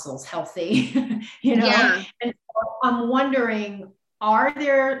these muscles healthy? Yeah. And so I'm wondering, are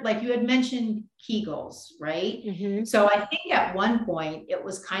there, like you had mentioned, Kegels, right? Mm-hmm. So I think at one point it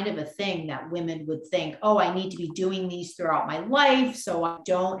was kind of a thing that women would think, oh, I need to be doing these throughout my life so I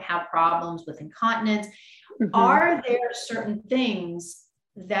don't have problems with incontinence. Mm-hmm. Are there certain things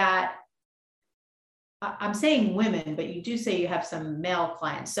that, I'm saying women, but you do say you have some male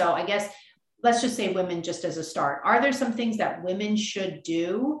clients. So I guess let's just say women just as a start. Are there some things that women should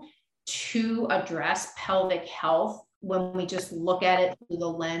do to address pelvic health when we just look at it through the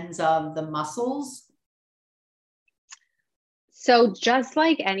lens of the muscles? So just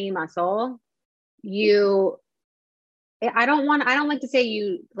like any muscle, I don't like to say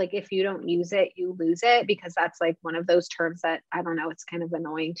if you don't use it, you lose it, because that's like one of those terms that, I don't know, it's kind of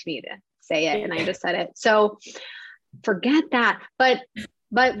annoying to me to say it. And I just said it. So forget that.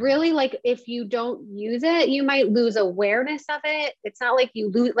 But really, like, if you don't use it, you might lose awareness of it. It's not like you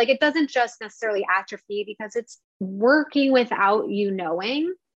lose, like, it doesn't just necessarily atrophy, because it's working without you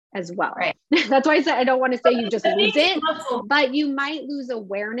knowing as well. Right. That's why I said, I don't want to say you just lose it, but you might lose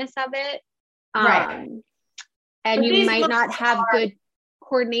awareness of it. Right. And you might not have good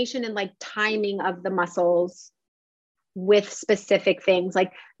coordination and like timing of the muscles with specific things.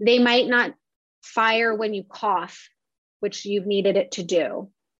 Like, they might not fire when you cough, which you've needed it to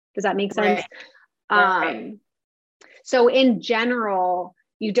do. Does that make sense? Right. So in general,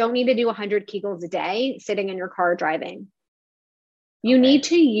 you don't need to do 100 Kegels a day sitting in your car driving. You need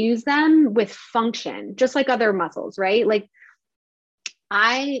to use them with function, just like other muscles, right? Like,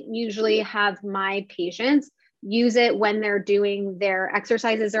 I usually have my patients use it when they're doing their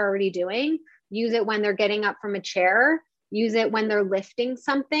exercises they're already doing, use it when they're getting up from a chair, use it when they're lifting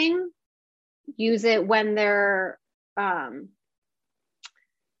something, use it when they're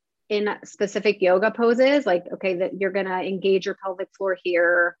in specific yoga poses, like, okay, that you're going to engage your pelvic floor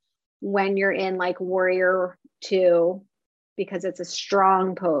here when you're in like warrior 2, because it's a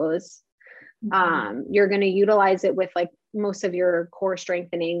strong pose. Mm-hmm. You're going to utilize it with like most of your core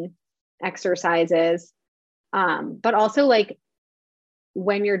strengthening exercises. But also, like,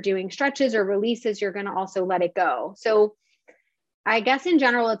 when you're doing stretches or releases, you're going to also let it go. So I guess in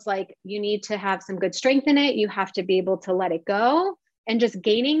general, it's like, you need to have some good strength in it. You have to be able to let it go, and just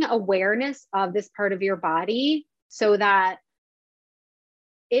gaining awareness of this part of your body, so that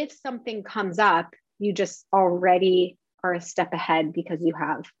if something comes up, you just already are a step ahead because you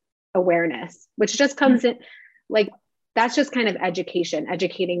have awareness, which just comes in, like, that's just kind of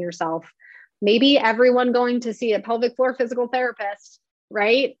educating yourself. Maybe everyone going to see a pelvic floor physical therapist,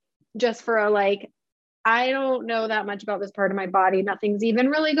 right? Just for a like I don't know that much about this part of my body. Nothing's even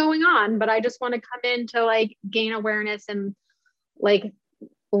really going on, but I just want to come in to like gain awareness and like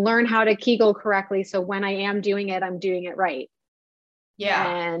learn how to Kegel correctly. So when I am doing it, I'm doing it right. Yeah.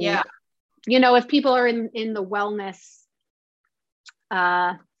 And, yeah. you know, if people are in the wellness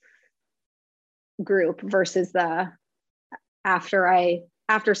group versus the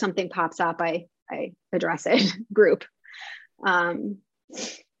after something pops up, I address it group.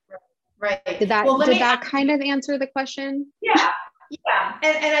 Right. Did that kind of answer the question? Yeah. Yeah.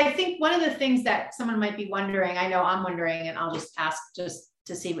 And I think one of the things that someone might be wondering, I know I'm wondering, and I'll just ask just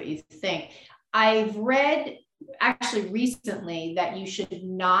to see what you think. I've read actually recently that you should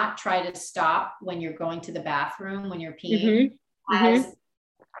not try to stop when you're going to the bathroom, when you're peeing, as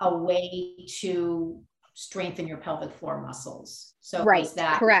a way to strengthen your pelvic floor muscles. So right. is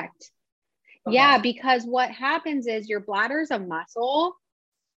that correct? Okay. Yeah, because what happens is your bladder is a muscle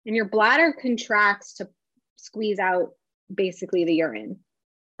and your bladder contracts to squeeze out basically the urine,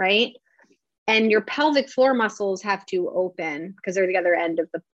 right? And your pelvic floor muscles have to open because they're the other end of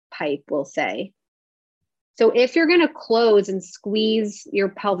the pipe, we'll say. So if you're going to close and squeeze your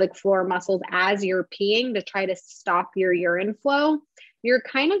pelvic floor muscles as you're peeing to try to stop your urine flow, you're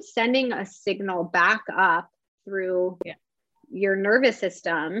kind of sending a signal back up through your nervous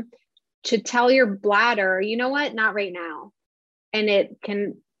system to tell your bladder, you know what, not right now. And it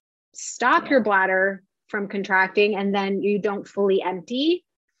can stop your bladder from contracting, and then you don't fully empty.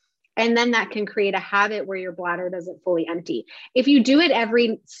 And then that can create a habit where your bladder doesn't fully empty. If you do it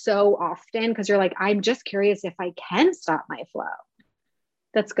every so often, because you're like, I'm just curious if I can stop my flow,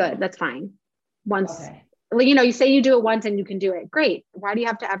 that's good. That's fine. Once, you know, you say you do it once and you can do it. Great. Why do you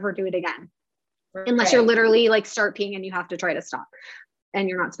have to ever do it again? Right. Unless you're literally like start peeing and you have to try to stop and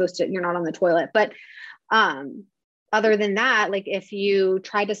you're not supposed to, you're not on the toilet. But other than that, like if you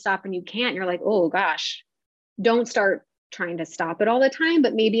try to stop and you can't, you're like, oh gosh, don't start trying to stop it all the time.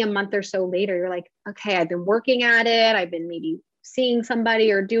 But maybe a month or so later, you're like, okay, I've been working at it. I've been maybe seeing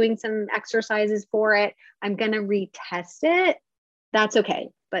somebody or doing some exercises for it. I'm going to retest it. That's okay,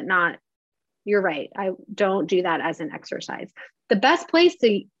 but not, you're right. I don't do that as an exercise. The best place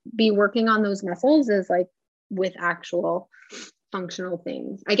to be working on those muscles is like with actual functional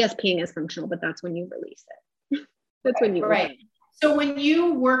things. I guess peeing is functional, but that's when you release it. That's when you right. So when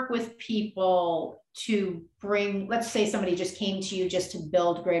you work with people to bring, let's say somebody just came to you just to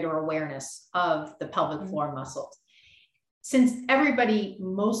build greater awareness of the pelvic floor muscles. Since everybody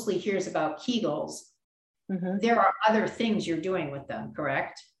mostly hears about Kegels, there are other things you're doing with them,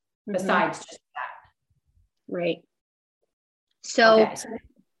 correct? Besides just that. Right. So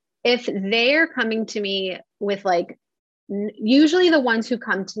if they're coming to me with like, usually the ones who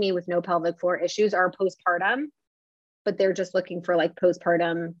come to me with no pelvic floor issues are postpartum, but they're just looking for like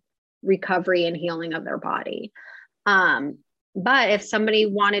postpartum recovery and healing of their body. But if somebody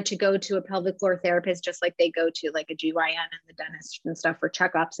wanted to go to a pelvic floor therapist, just like they go to like a GYN and the dentist and stuff for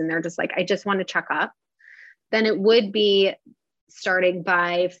checkups, and they're just like, I just want to check up, then it would be starting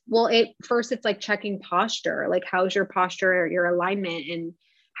by, well, first it's like checking posture, like how's your posture, your alignment, and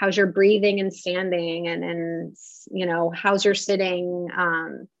how's your breathing and standing, and you know, how's your sitting,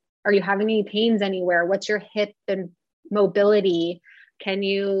 are you having any pains anywhere, what's your hip and mobility, can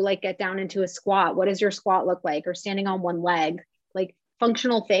you like get down into a squat, what does your squat look like, or standing on one leg, like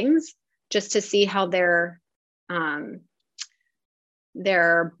functional things, just to see how their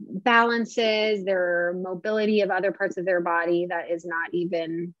balances, their mobility of other parts of their body that is not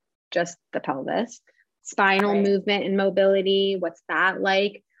even just the pelvis, spinal movement and mobility, what's that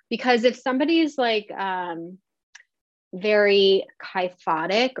like? Because if somebody's like very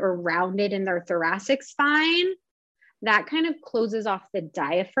kyphotic or rounded in their thoracic spine, that kind of closes off the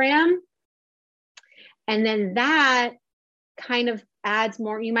diaphragm. And then that kind of adds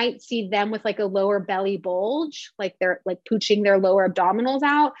more, you might see them with like a lower belly bulge, like they're like pooching their lower abdominals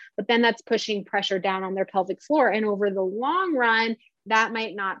out, but then that's pushing pressure down on their pelvic floor. And over the long run, that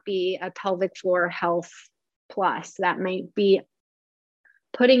might not be a pelvic floor health plus. That might be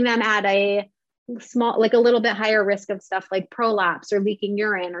putting them at a small, like a little bit higher risk of stuff like prolapse or leaking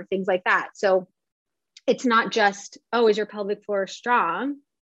urine or things like that. So it's not just, oh, is your pelvic floor strong?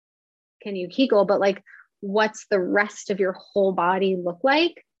 Can you Kegel? But like, what's the rest of your whole body look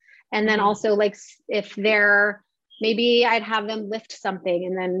like? And then also like, if they're, maybe I'd have them lift something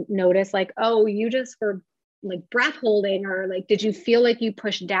and then notice like, oh, you just were like breath holding, or like, did you feel like you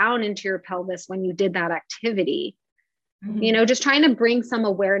pushed down into your pelvis when you did that activity? You know, just trying to bring some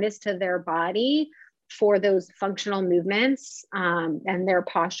awareness to their body for those functional movements and their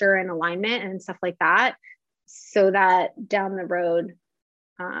posture and alignment and stuff like that, so that down the road,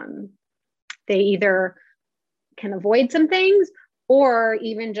 they either can avoid some things, or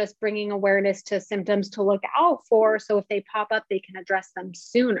even just bringing awareness to symptoms to look out for. So if they pop up, they can address them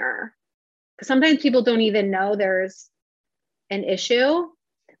sooner. Because sometimes people don't even know there's an issue,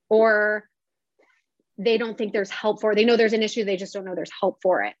 or they don't think there's help for it. They know there's an issue, they just don't know there's help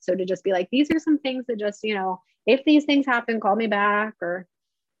for it. So to just be like, these are some things that just, if these things happen, call me back, or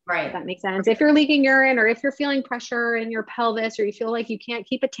right. If that makes sense. If you're leaking urine, or if you're feeling pressure in your pelvis, or you feel like you can't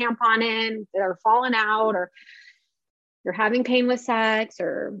keep a tampon in, they're falling out, or you're having pain with sex,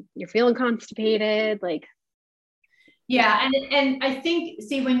 or you're feeling constipated, like. Yeah. And I think,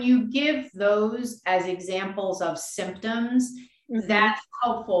 see, when you give those as examples of symptoms, that's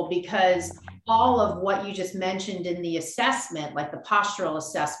helpful, because all of what you just mentioned in the assessment, like the postural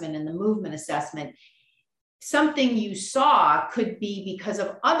assessment and the movement assessment, something you saw could be because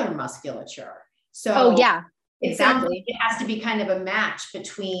of other musculature. So yeah, it sounds like it has to be kind of a match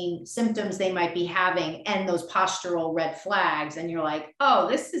between symptoms they might be having and those postural red flags. And you're like, oh,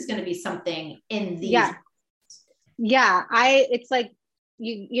 this is going to be something in these. Yeah. It's like,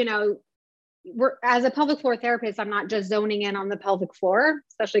 we're, as a pelvic floor therapist, I'm not just zoning in on the pelvic floor,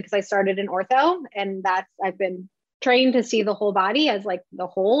 especially because I started in ortho, and I've been trained to see the whole body as like the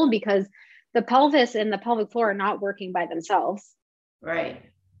whole, because the pelvis and the pelvic floor are not working by themselves. Right.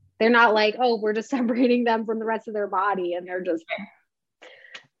 They're not like, oh, we're just separating them from the rest of their body and they're just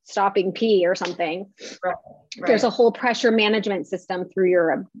stopping pee or something. Right. There's a whole pressure management system through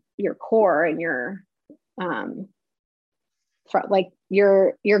your core, and your like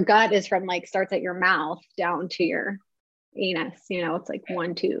your gut is from like, starts at your mouth down to your anus, it's like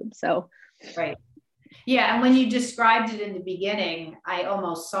one tube. So right. Yeah. And when you described it in the beginning, I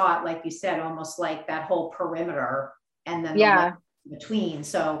almost saw it, like you said, almost like that whole perimeter, and then the between.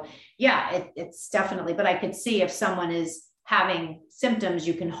 So yeah, it's definitely, but I could see if someone is having symptoms,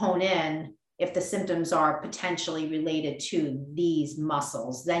 you can hone in if the symptoms are potentially related to these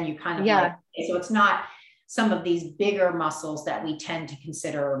muscles, then you kind of like, so it's not some of these bigger muscles that we tend to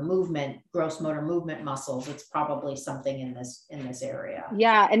consider gross motor movement muscles. It's probably something in this area.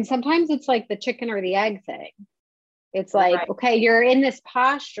 Yeah. And sometimes it's like the chicken or the egg thing. It's like, okay, you're in this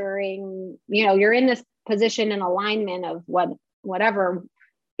posturing, you're in this position and alignment of whatever.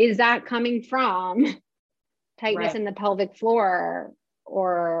 Is that coming from tightness in the pelvic floor,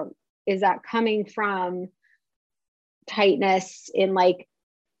 or is that coming from tightness in like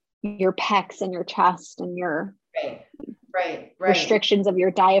your pecs and your chest and your restrictions of your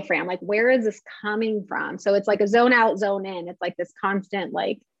diaphragm? Like, where is this coming from? So it's like a zone out, zone in. It's like this constant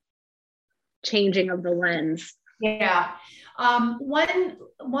like changing of the lens. Yeah.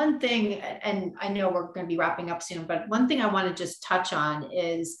 One thing, and I know we're going to be wrapping up soon, but one thing I want to just touch on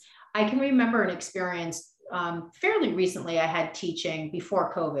is, I can remember an experience fairly recently. I had teaching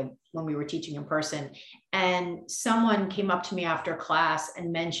before COVID, when we were teaching in person, and someone came up to me after class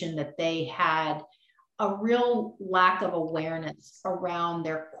and mentioned that they had a real lack of awareness around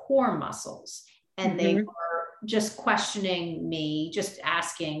their core muscles. And they were just questioning me, just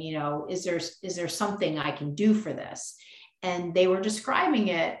asking, is there something I can do for this? And they were describing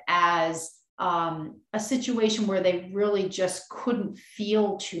it as a situation where they really just couldn't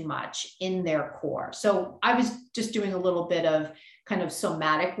feel too much in their core. So I was just doing a little bit of kind of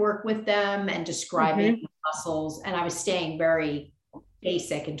somatic work with them and describing muscles. And I was staying very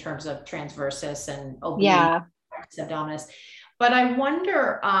basic in terms of transversus and oblique, abdominis. But I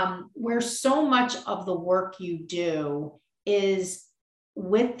wonder where so much of the work you do is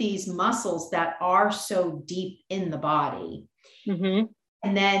with these muscles that are so deep in the body.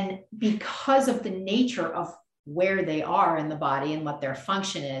 And then because of the nature of where they are in the body and what their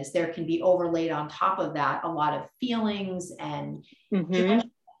function is, there can be overlaid on top of that a lot of feelings and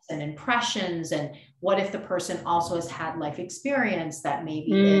and impressions. And what if the person also has had life experience that may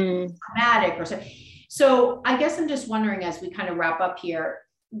be traumatic or so. So I guess I'm just wondering, as we kind of wrap up here,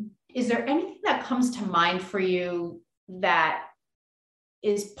 is there anything that comes to mind for you that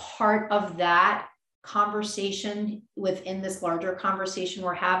is part of that conversation within this larger conversation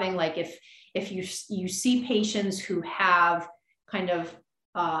we're having? Like if you see patients who have kind of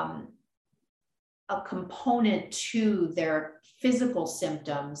a component to their physical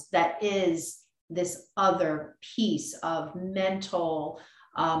symptoms that is this other piece of mental,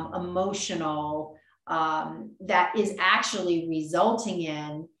 emotional, that is actually resulting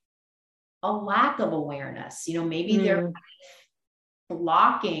in a lack of awareness. Maybe they're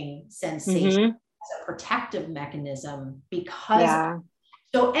blocking sensation as a protective mechanism because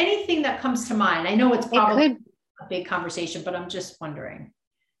so anything that comes to mind. I know it's probably a big conversation, but I'm just wondering.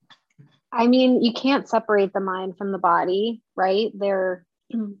 I mean, you can't separate the mind from the body, right? They're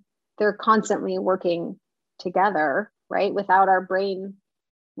they're constantly working together, right? Without our brain,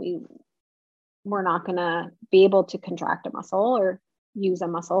 we're not going to be able to contract a muscle or use a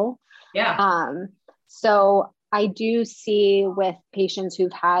muscle. Yeah. So I do see with patients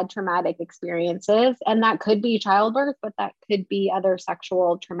who've had traumatic experiences, and that could be childbirth, but that could be other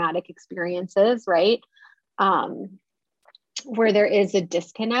sexual traumatic experiences, right? Where there is a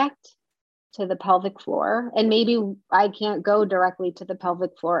disconnect to the pelvic floor. And maybe I can't go directly to the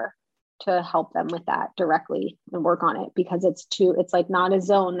pelvic floor to help them with that directly and work on it because it's like not a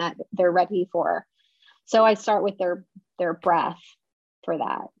zone that they're ready for. So I start with their breath for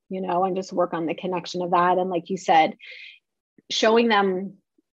that, and just work on the connection of that. And like you said, showing them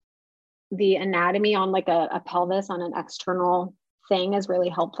the anatomy on like a pelvis on an external thing is really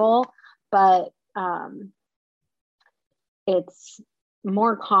helpful, but it's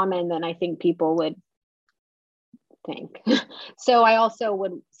more common than I think people would think. So I also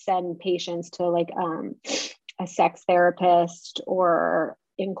would send patients to like a sex therapist or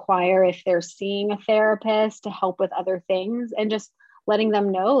inquire if they're seeing a therapist to help with other things, and just letting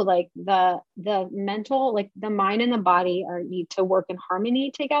them know like the mental, like the mind and the body need to work in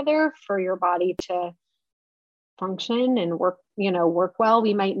harmony together for your body to function and work well.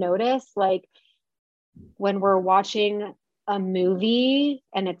 We might notice like when we're watching a movie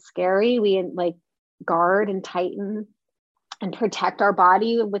and it's scary, we like guard and tighten and protect our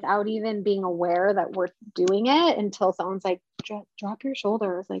body without even being aware that we're doing it until someone's like, drop your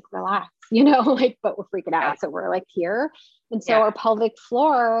shoulders, like relax, like, but we're freaking out. So we're like here. And so our pelvic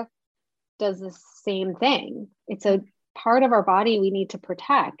floor does the same thing. It's a part of our body we need to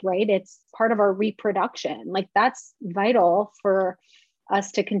protect, right? It's part of our reproduction. Like that's vital for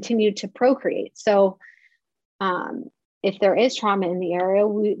us to continue to procreate. So, if there is trauma in the area,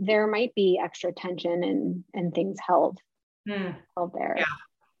 there might be extra tension and things held there.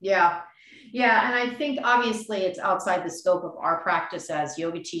 Yeah. And I think obviously it's outside the scope of our practice as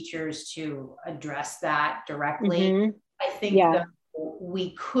yoga teachers to address that directly. Mm-hmm. I think that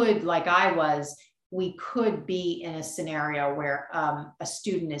we could, we could be in a scenario where a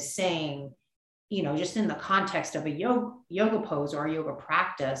student is saying, just in the context of a yoga pose or a yoga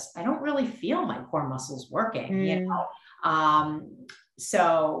practice, I don't really feel my core muscles working,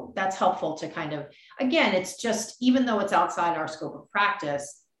 so that's helpful to kind of, again, it's just, even though it's outside our scope of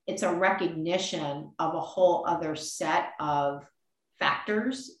practice, it's a recognition of a whole other set of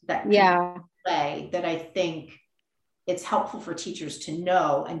factors that play that I think it's helpful for teachers to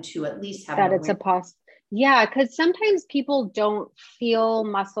know and to at least have that it's a pause. Yeah. Cause sometimes people don't feel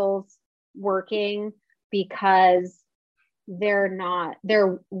muscles working because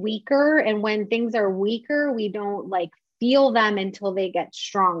they're weaker. And when things are weaker, we don't like feel them until they get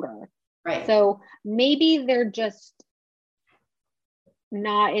stronger. Right. So maybe they're just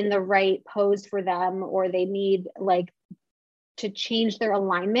not in the right pose for them, or they need like to change their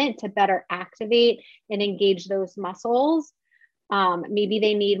alignment to better activate and engage those muscles. Maybe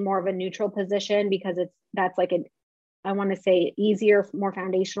they need more of a neutral position because that's like I want to say easier, more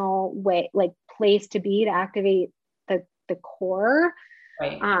foundational way, like place to be to activate the core.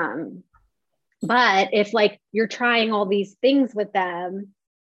 Right. But if like you're trying all these things with them,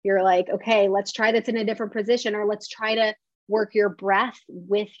 you're like, okay, let's try this in a different position, or let's try to work your breath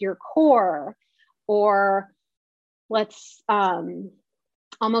with your core, or let's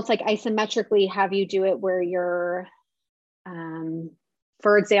almost like isometrically have you do it where you're,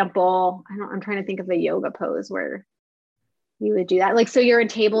 for example, I'm trying to think of a yoga pose where you would do that. Like, so you're in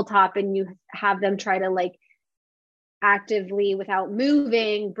tabletop and you have them try to like actively, without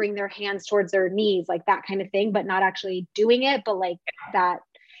moving, bring their hands towards their knees, like that kind of thing, but not actually doing it, but like that.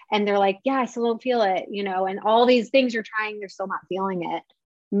 And they're like, yeah, I still don't feel it, and all these things you're trying, they're still not feeling it.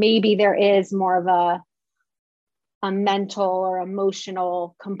 Maybe there is more of a mental or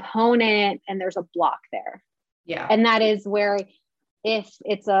emotional component and there's a block there. Yeah. And that is where, if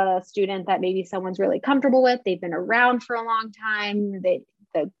it's a student that maybe someone's really comfortable with, they've been around for a long time, the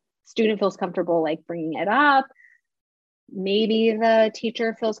student feels comfortable like bringing it up. Maybe the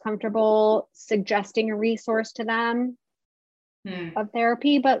teacher feels comfortable suggesting a resource to them of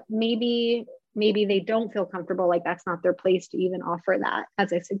therapy, but maybe they don't feel comfortable, like that's not their place to even offer that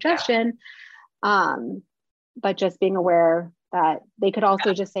as a suggestion. But just being aware that they could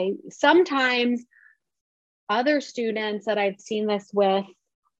also just say, sometimes other students that I've seen this with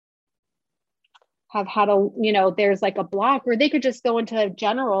have had there's like a block, or they could just go into a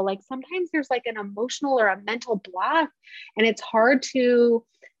general, like sometimes there's like an emotional or a mental block, and it's hard to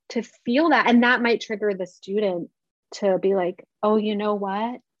feel that. And that might trigger the student to be like, oh, you know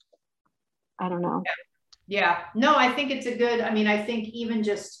what? I don't know. Yeah. No, I think it's I think even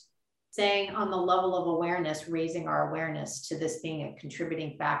just saying on the level of awareness, raising our awareness to this being a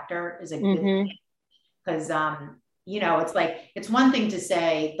contributing factor is a good Mm-hmm. thing. Because, it's like, it's one thing to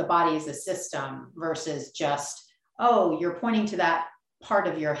say the body is a system versus just, oh, you're pointing to that part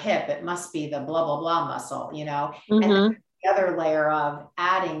of your hip. It must be the blah, blah, blah muscle, Mm-hmm. and then the other layer of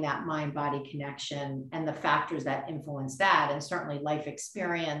adding that mind body connection and the factors that influence that. And certainly life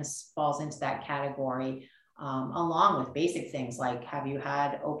experience falls into that category, along with basic things like, have you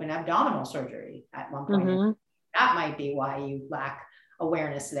had open abdominal surgery at one point? Mm-hmm. That might be why you lack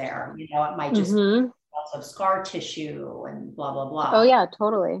awareness there. It might just Mm-hmm. of scar tissue and blah, blah, blah. Oh yeah,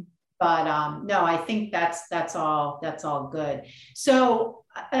 totally. But no, I think that's all good. So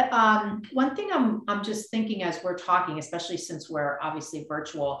one thing I'm just thinking as we're talking, especially since we're obviously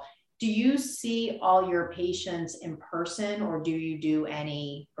virtual, do you see all your patients in person, or do you do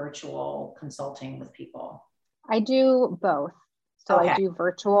any virtual consulting with people? I do both. So Okay. I do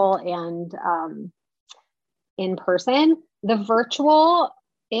virtual and in person. The virtual,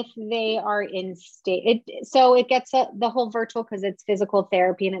 if they are in state, so it gets the whole virtual because it's physical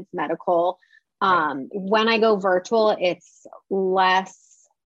therapy and it's medical. Right. When I go virtual, it's less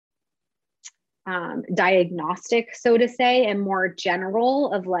diagnostic, so to say, and more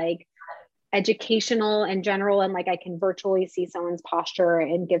general of like educational and general. And like I can virtually see someone's posture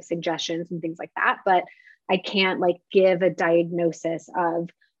and give suggestions and things like that. But I can't like give a diagnosis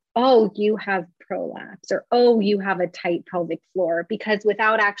of, oh, you have prolapse, or, oh, you have a tight pelvic floor, because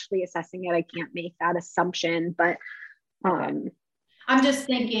without actually assessing it, I can't make that assumption. But I'm just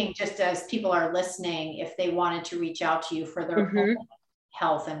thinking, just as people are listening, if they wanted to reach out to you for their mm-hmm.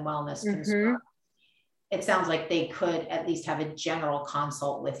 health and wellness concerns, it sounds like they could at least have a general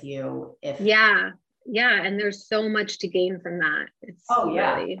consult with you. Yeah. And there's so much to gain from that. It's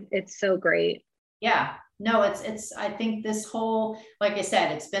it's so great. Yeah. No, I think this whole, like I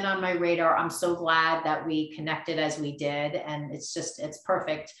said, it's been on my radar. I'm so glad that we connected as we did. And it's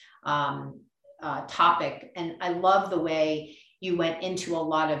perfect topic. And I love the way you went into a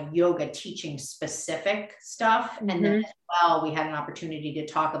lot of yoga teaching specific stuff. Mm-hmm. And then as well, we had an opportunity to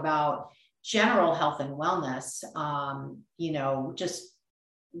talk about general health and wellness, just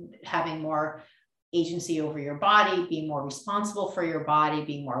having more agency over your body, being more responsible for your body,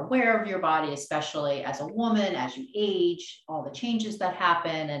 being more aware of your body, especially as a woman, as you age, all the changes that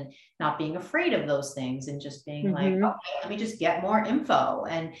happen, and not being afraid of those things, and just being like, okay, let me just get more info.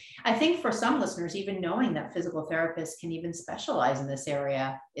 And I think for some listeners, even knowing that physical therapists can even specialize in this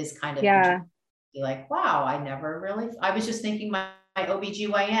area is kind of be like, wow, I was just thinking my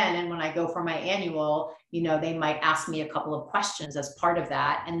OBGYN, and when I go for my annual, they might ask me a couple of questions as part of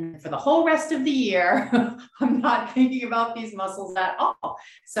that. And for the whole rest of the year, I'm not thinking about these muscles at all.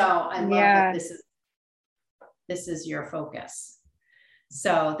 So I love that this is your focus.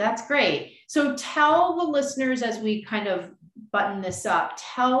 So that's great. So tell the listeners, as we kind of button this up,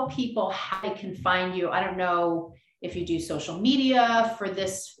 tell people how they can find you. I don't know if you do social media for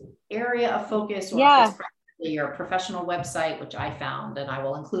this area of focus, or if it's your professional website, which I found and I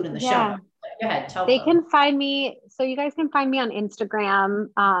will include in the show notes. Go ahead, tell them. They can find me. So you guys can find me on Instagram.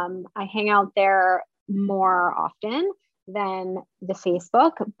 I hang out there more often than the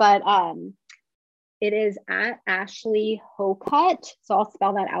Facebook, but it is at Ashley Hocutt. So I'll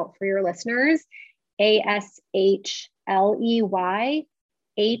spell that out for your listeners. ASHLEYHOCUTT.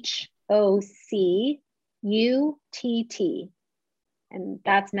 And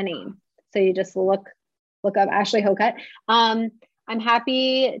that's my name. So you just look up Ashley Hocutt. I'm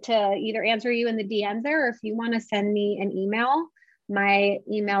happy to either answer you in the DMs there, or if you want to send me an email, my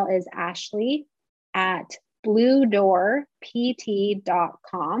email is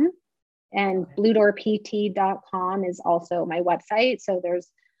ashley@bluedoorpt.com. And bluedoorpt.com is also my website. So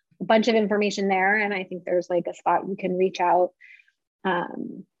there's a bunch of information there. And I think there's like a spot you can reach out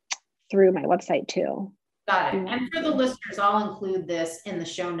through my website too. Got it. And for the listeners, I'll include this in the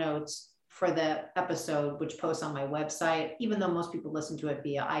show notes for the episode, which posts on my website, even though most people listen to it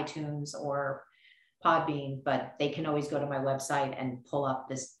via iTunes or Podbean, but they can always go to my website and pull up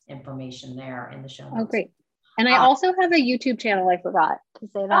this information there in the show notes. Oh, great. And I also have a YouTube channel. I forgot to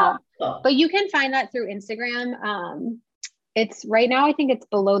say that, but you can find that through Instagram. It's right now, I think it's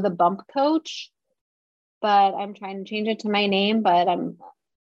Below the Bump Coach, but I'm trying to change it to my name, but I'm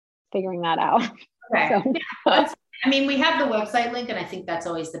figuring that out. Okay. So. We have the website link, and I think that's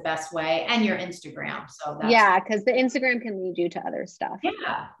always the best way, and your Instagram. So because the Instagram can lead you to other stuff.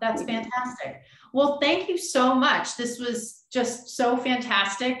 Yeah, that's fantastic. Well, thank you so much. This was just so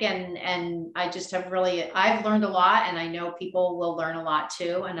fantastic. And I just I've learned a lot, and I know people will learn a lot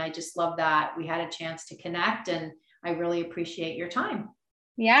too. And I just love that we had a chance to connect, and I really appreciate your time.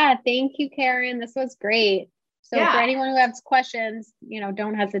 Yeah, thank you, Karen. This was great. So for Yeah. anyone who has questions,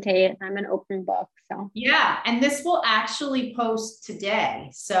 don't hesitate. I'm an open book. So Yeah. And this will actually post today.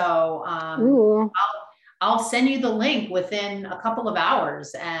 So ooh, I'll send you the link within a couple of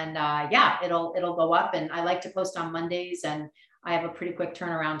hours, and yeah, it'll go up. And I like to post on Mondays, and I have a pretty quick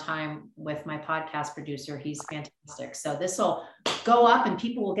turnaround time with my podcast producer. He's fantastic. So this will go up, and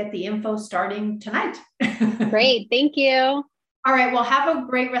people will get the info starting tonight. great. Thank you. All right. Well, have a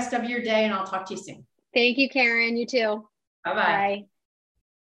great rest of your day, and I'll talk to you soon. Thank you, Karen. You too. Bye-bye. Bye.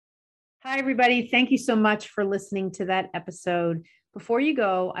 Hi, everybody. Thank you so much for listening to that episode. Before you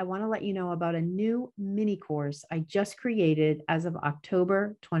go, I want to let you know about a new mini course I just created as of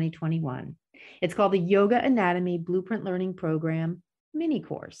October 2021. It's called the Yoga Anatomy Blueprint Learning Program mini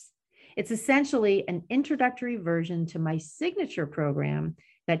course. It's essentially an introductory version to my signature program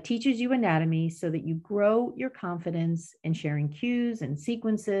that teaches you anatomy so that you grow your confidence in sharing cues and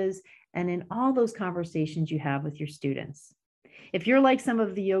sequences and in all those conversations you have with your students. If you're like some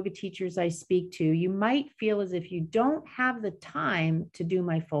of the yoga teachers I speak to, you might feel as if you don't have the time to do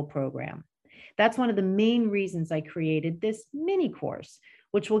my full program. That's one of the main reasons I created this mini course,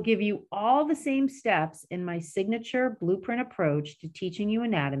 which will give you all the same steps in my signature blueprint approach to teaching you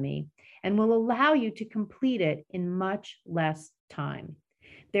anatomy and will allow you to complete it in much less time.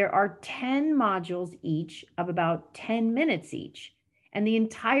 There are 10 modules each of about 10 minutes each, and the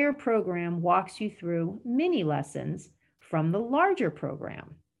entire program walks you through mini lessons from the larger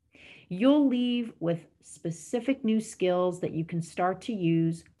program. You'll leave with specific new skills that you can start to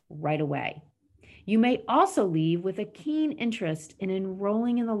use right away. You may also leave with a keen interest in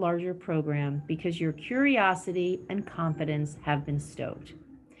enrolling in the larger program because your curiosity and confidence have been stoked.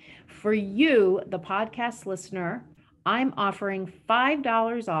 For you, the podcast listener, I'm offering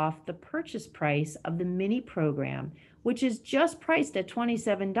 $5 off the purchase price of the mini program, which is just priced at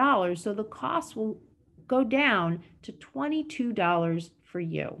 $27, so the cost will go down to $22 for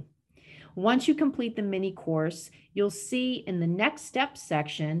you. Once you complete the mini course, you'll see in the next steps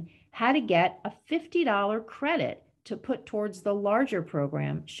section how to get a $50 credit to put towards the larger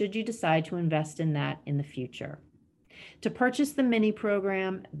program should you decide to invest in that in the future. To purchase the mini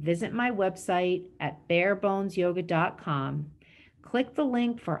program, visit my website at barebonesyoga.com, click the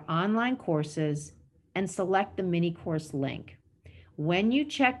link for online courses, and select the mini course link. When you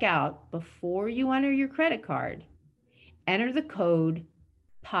check out, before you enter your credit card, enter the code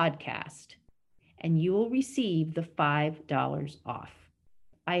podcast and you will receive the $5 off.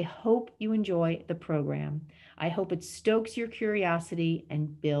 I hope you enjoy the program. I hope it stokes your curiosity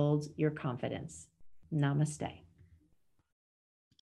and builds your confidence. Namaste.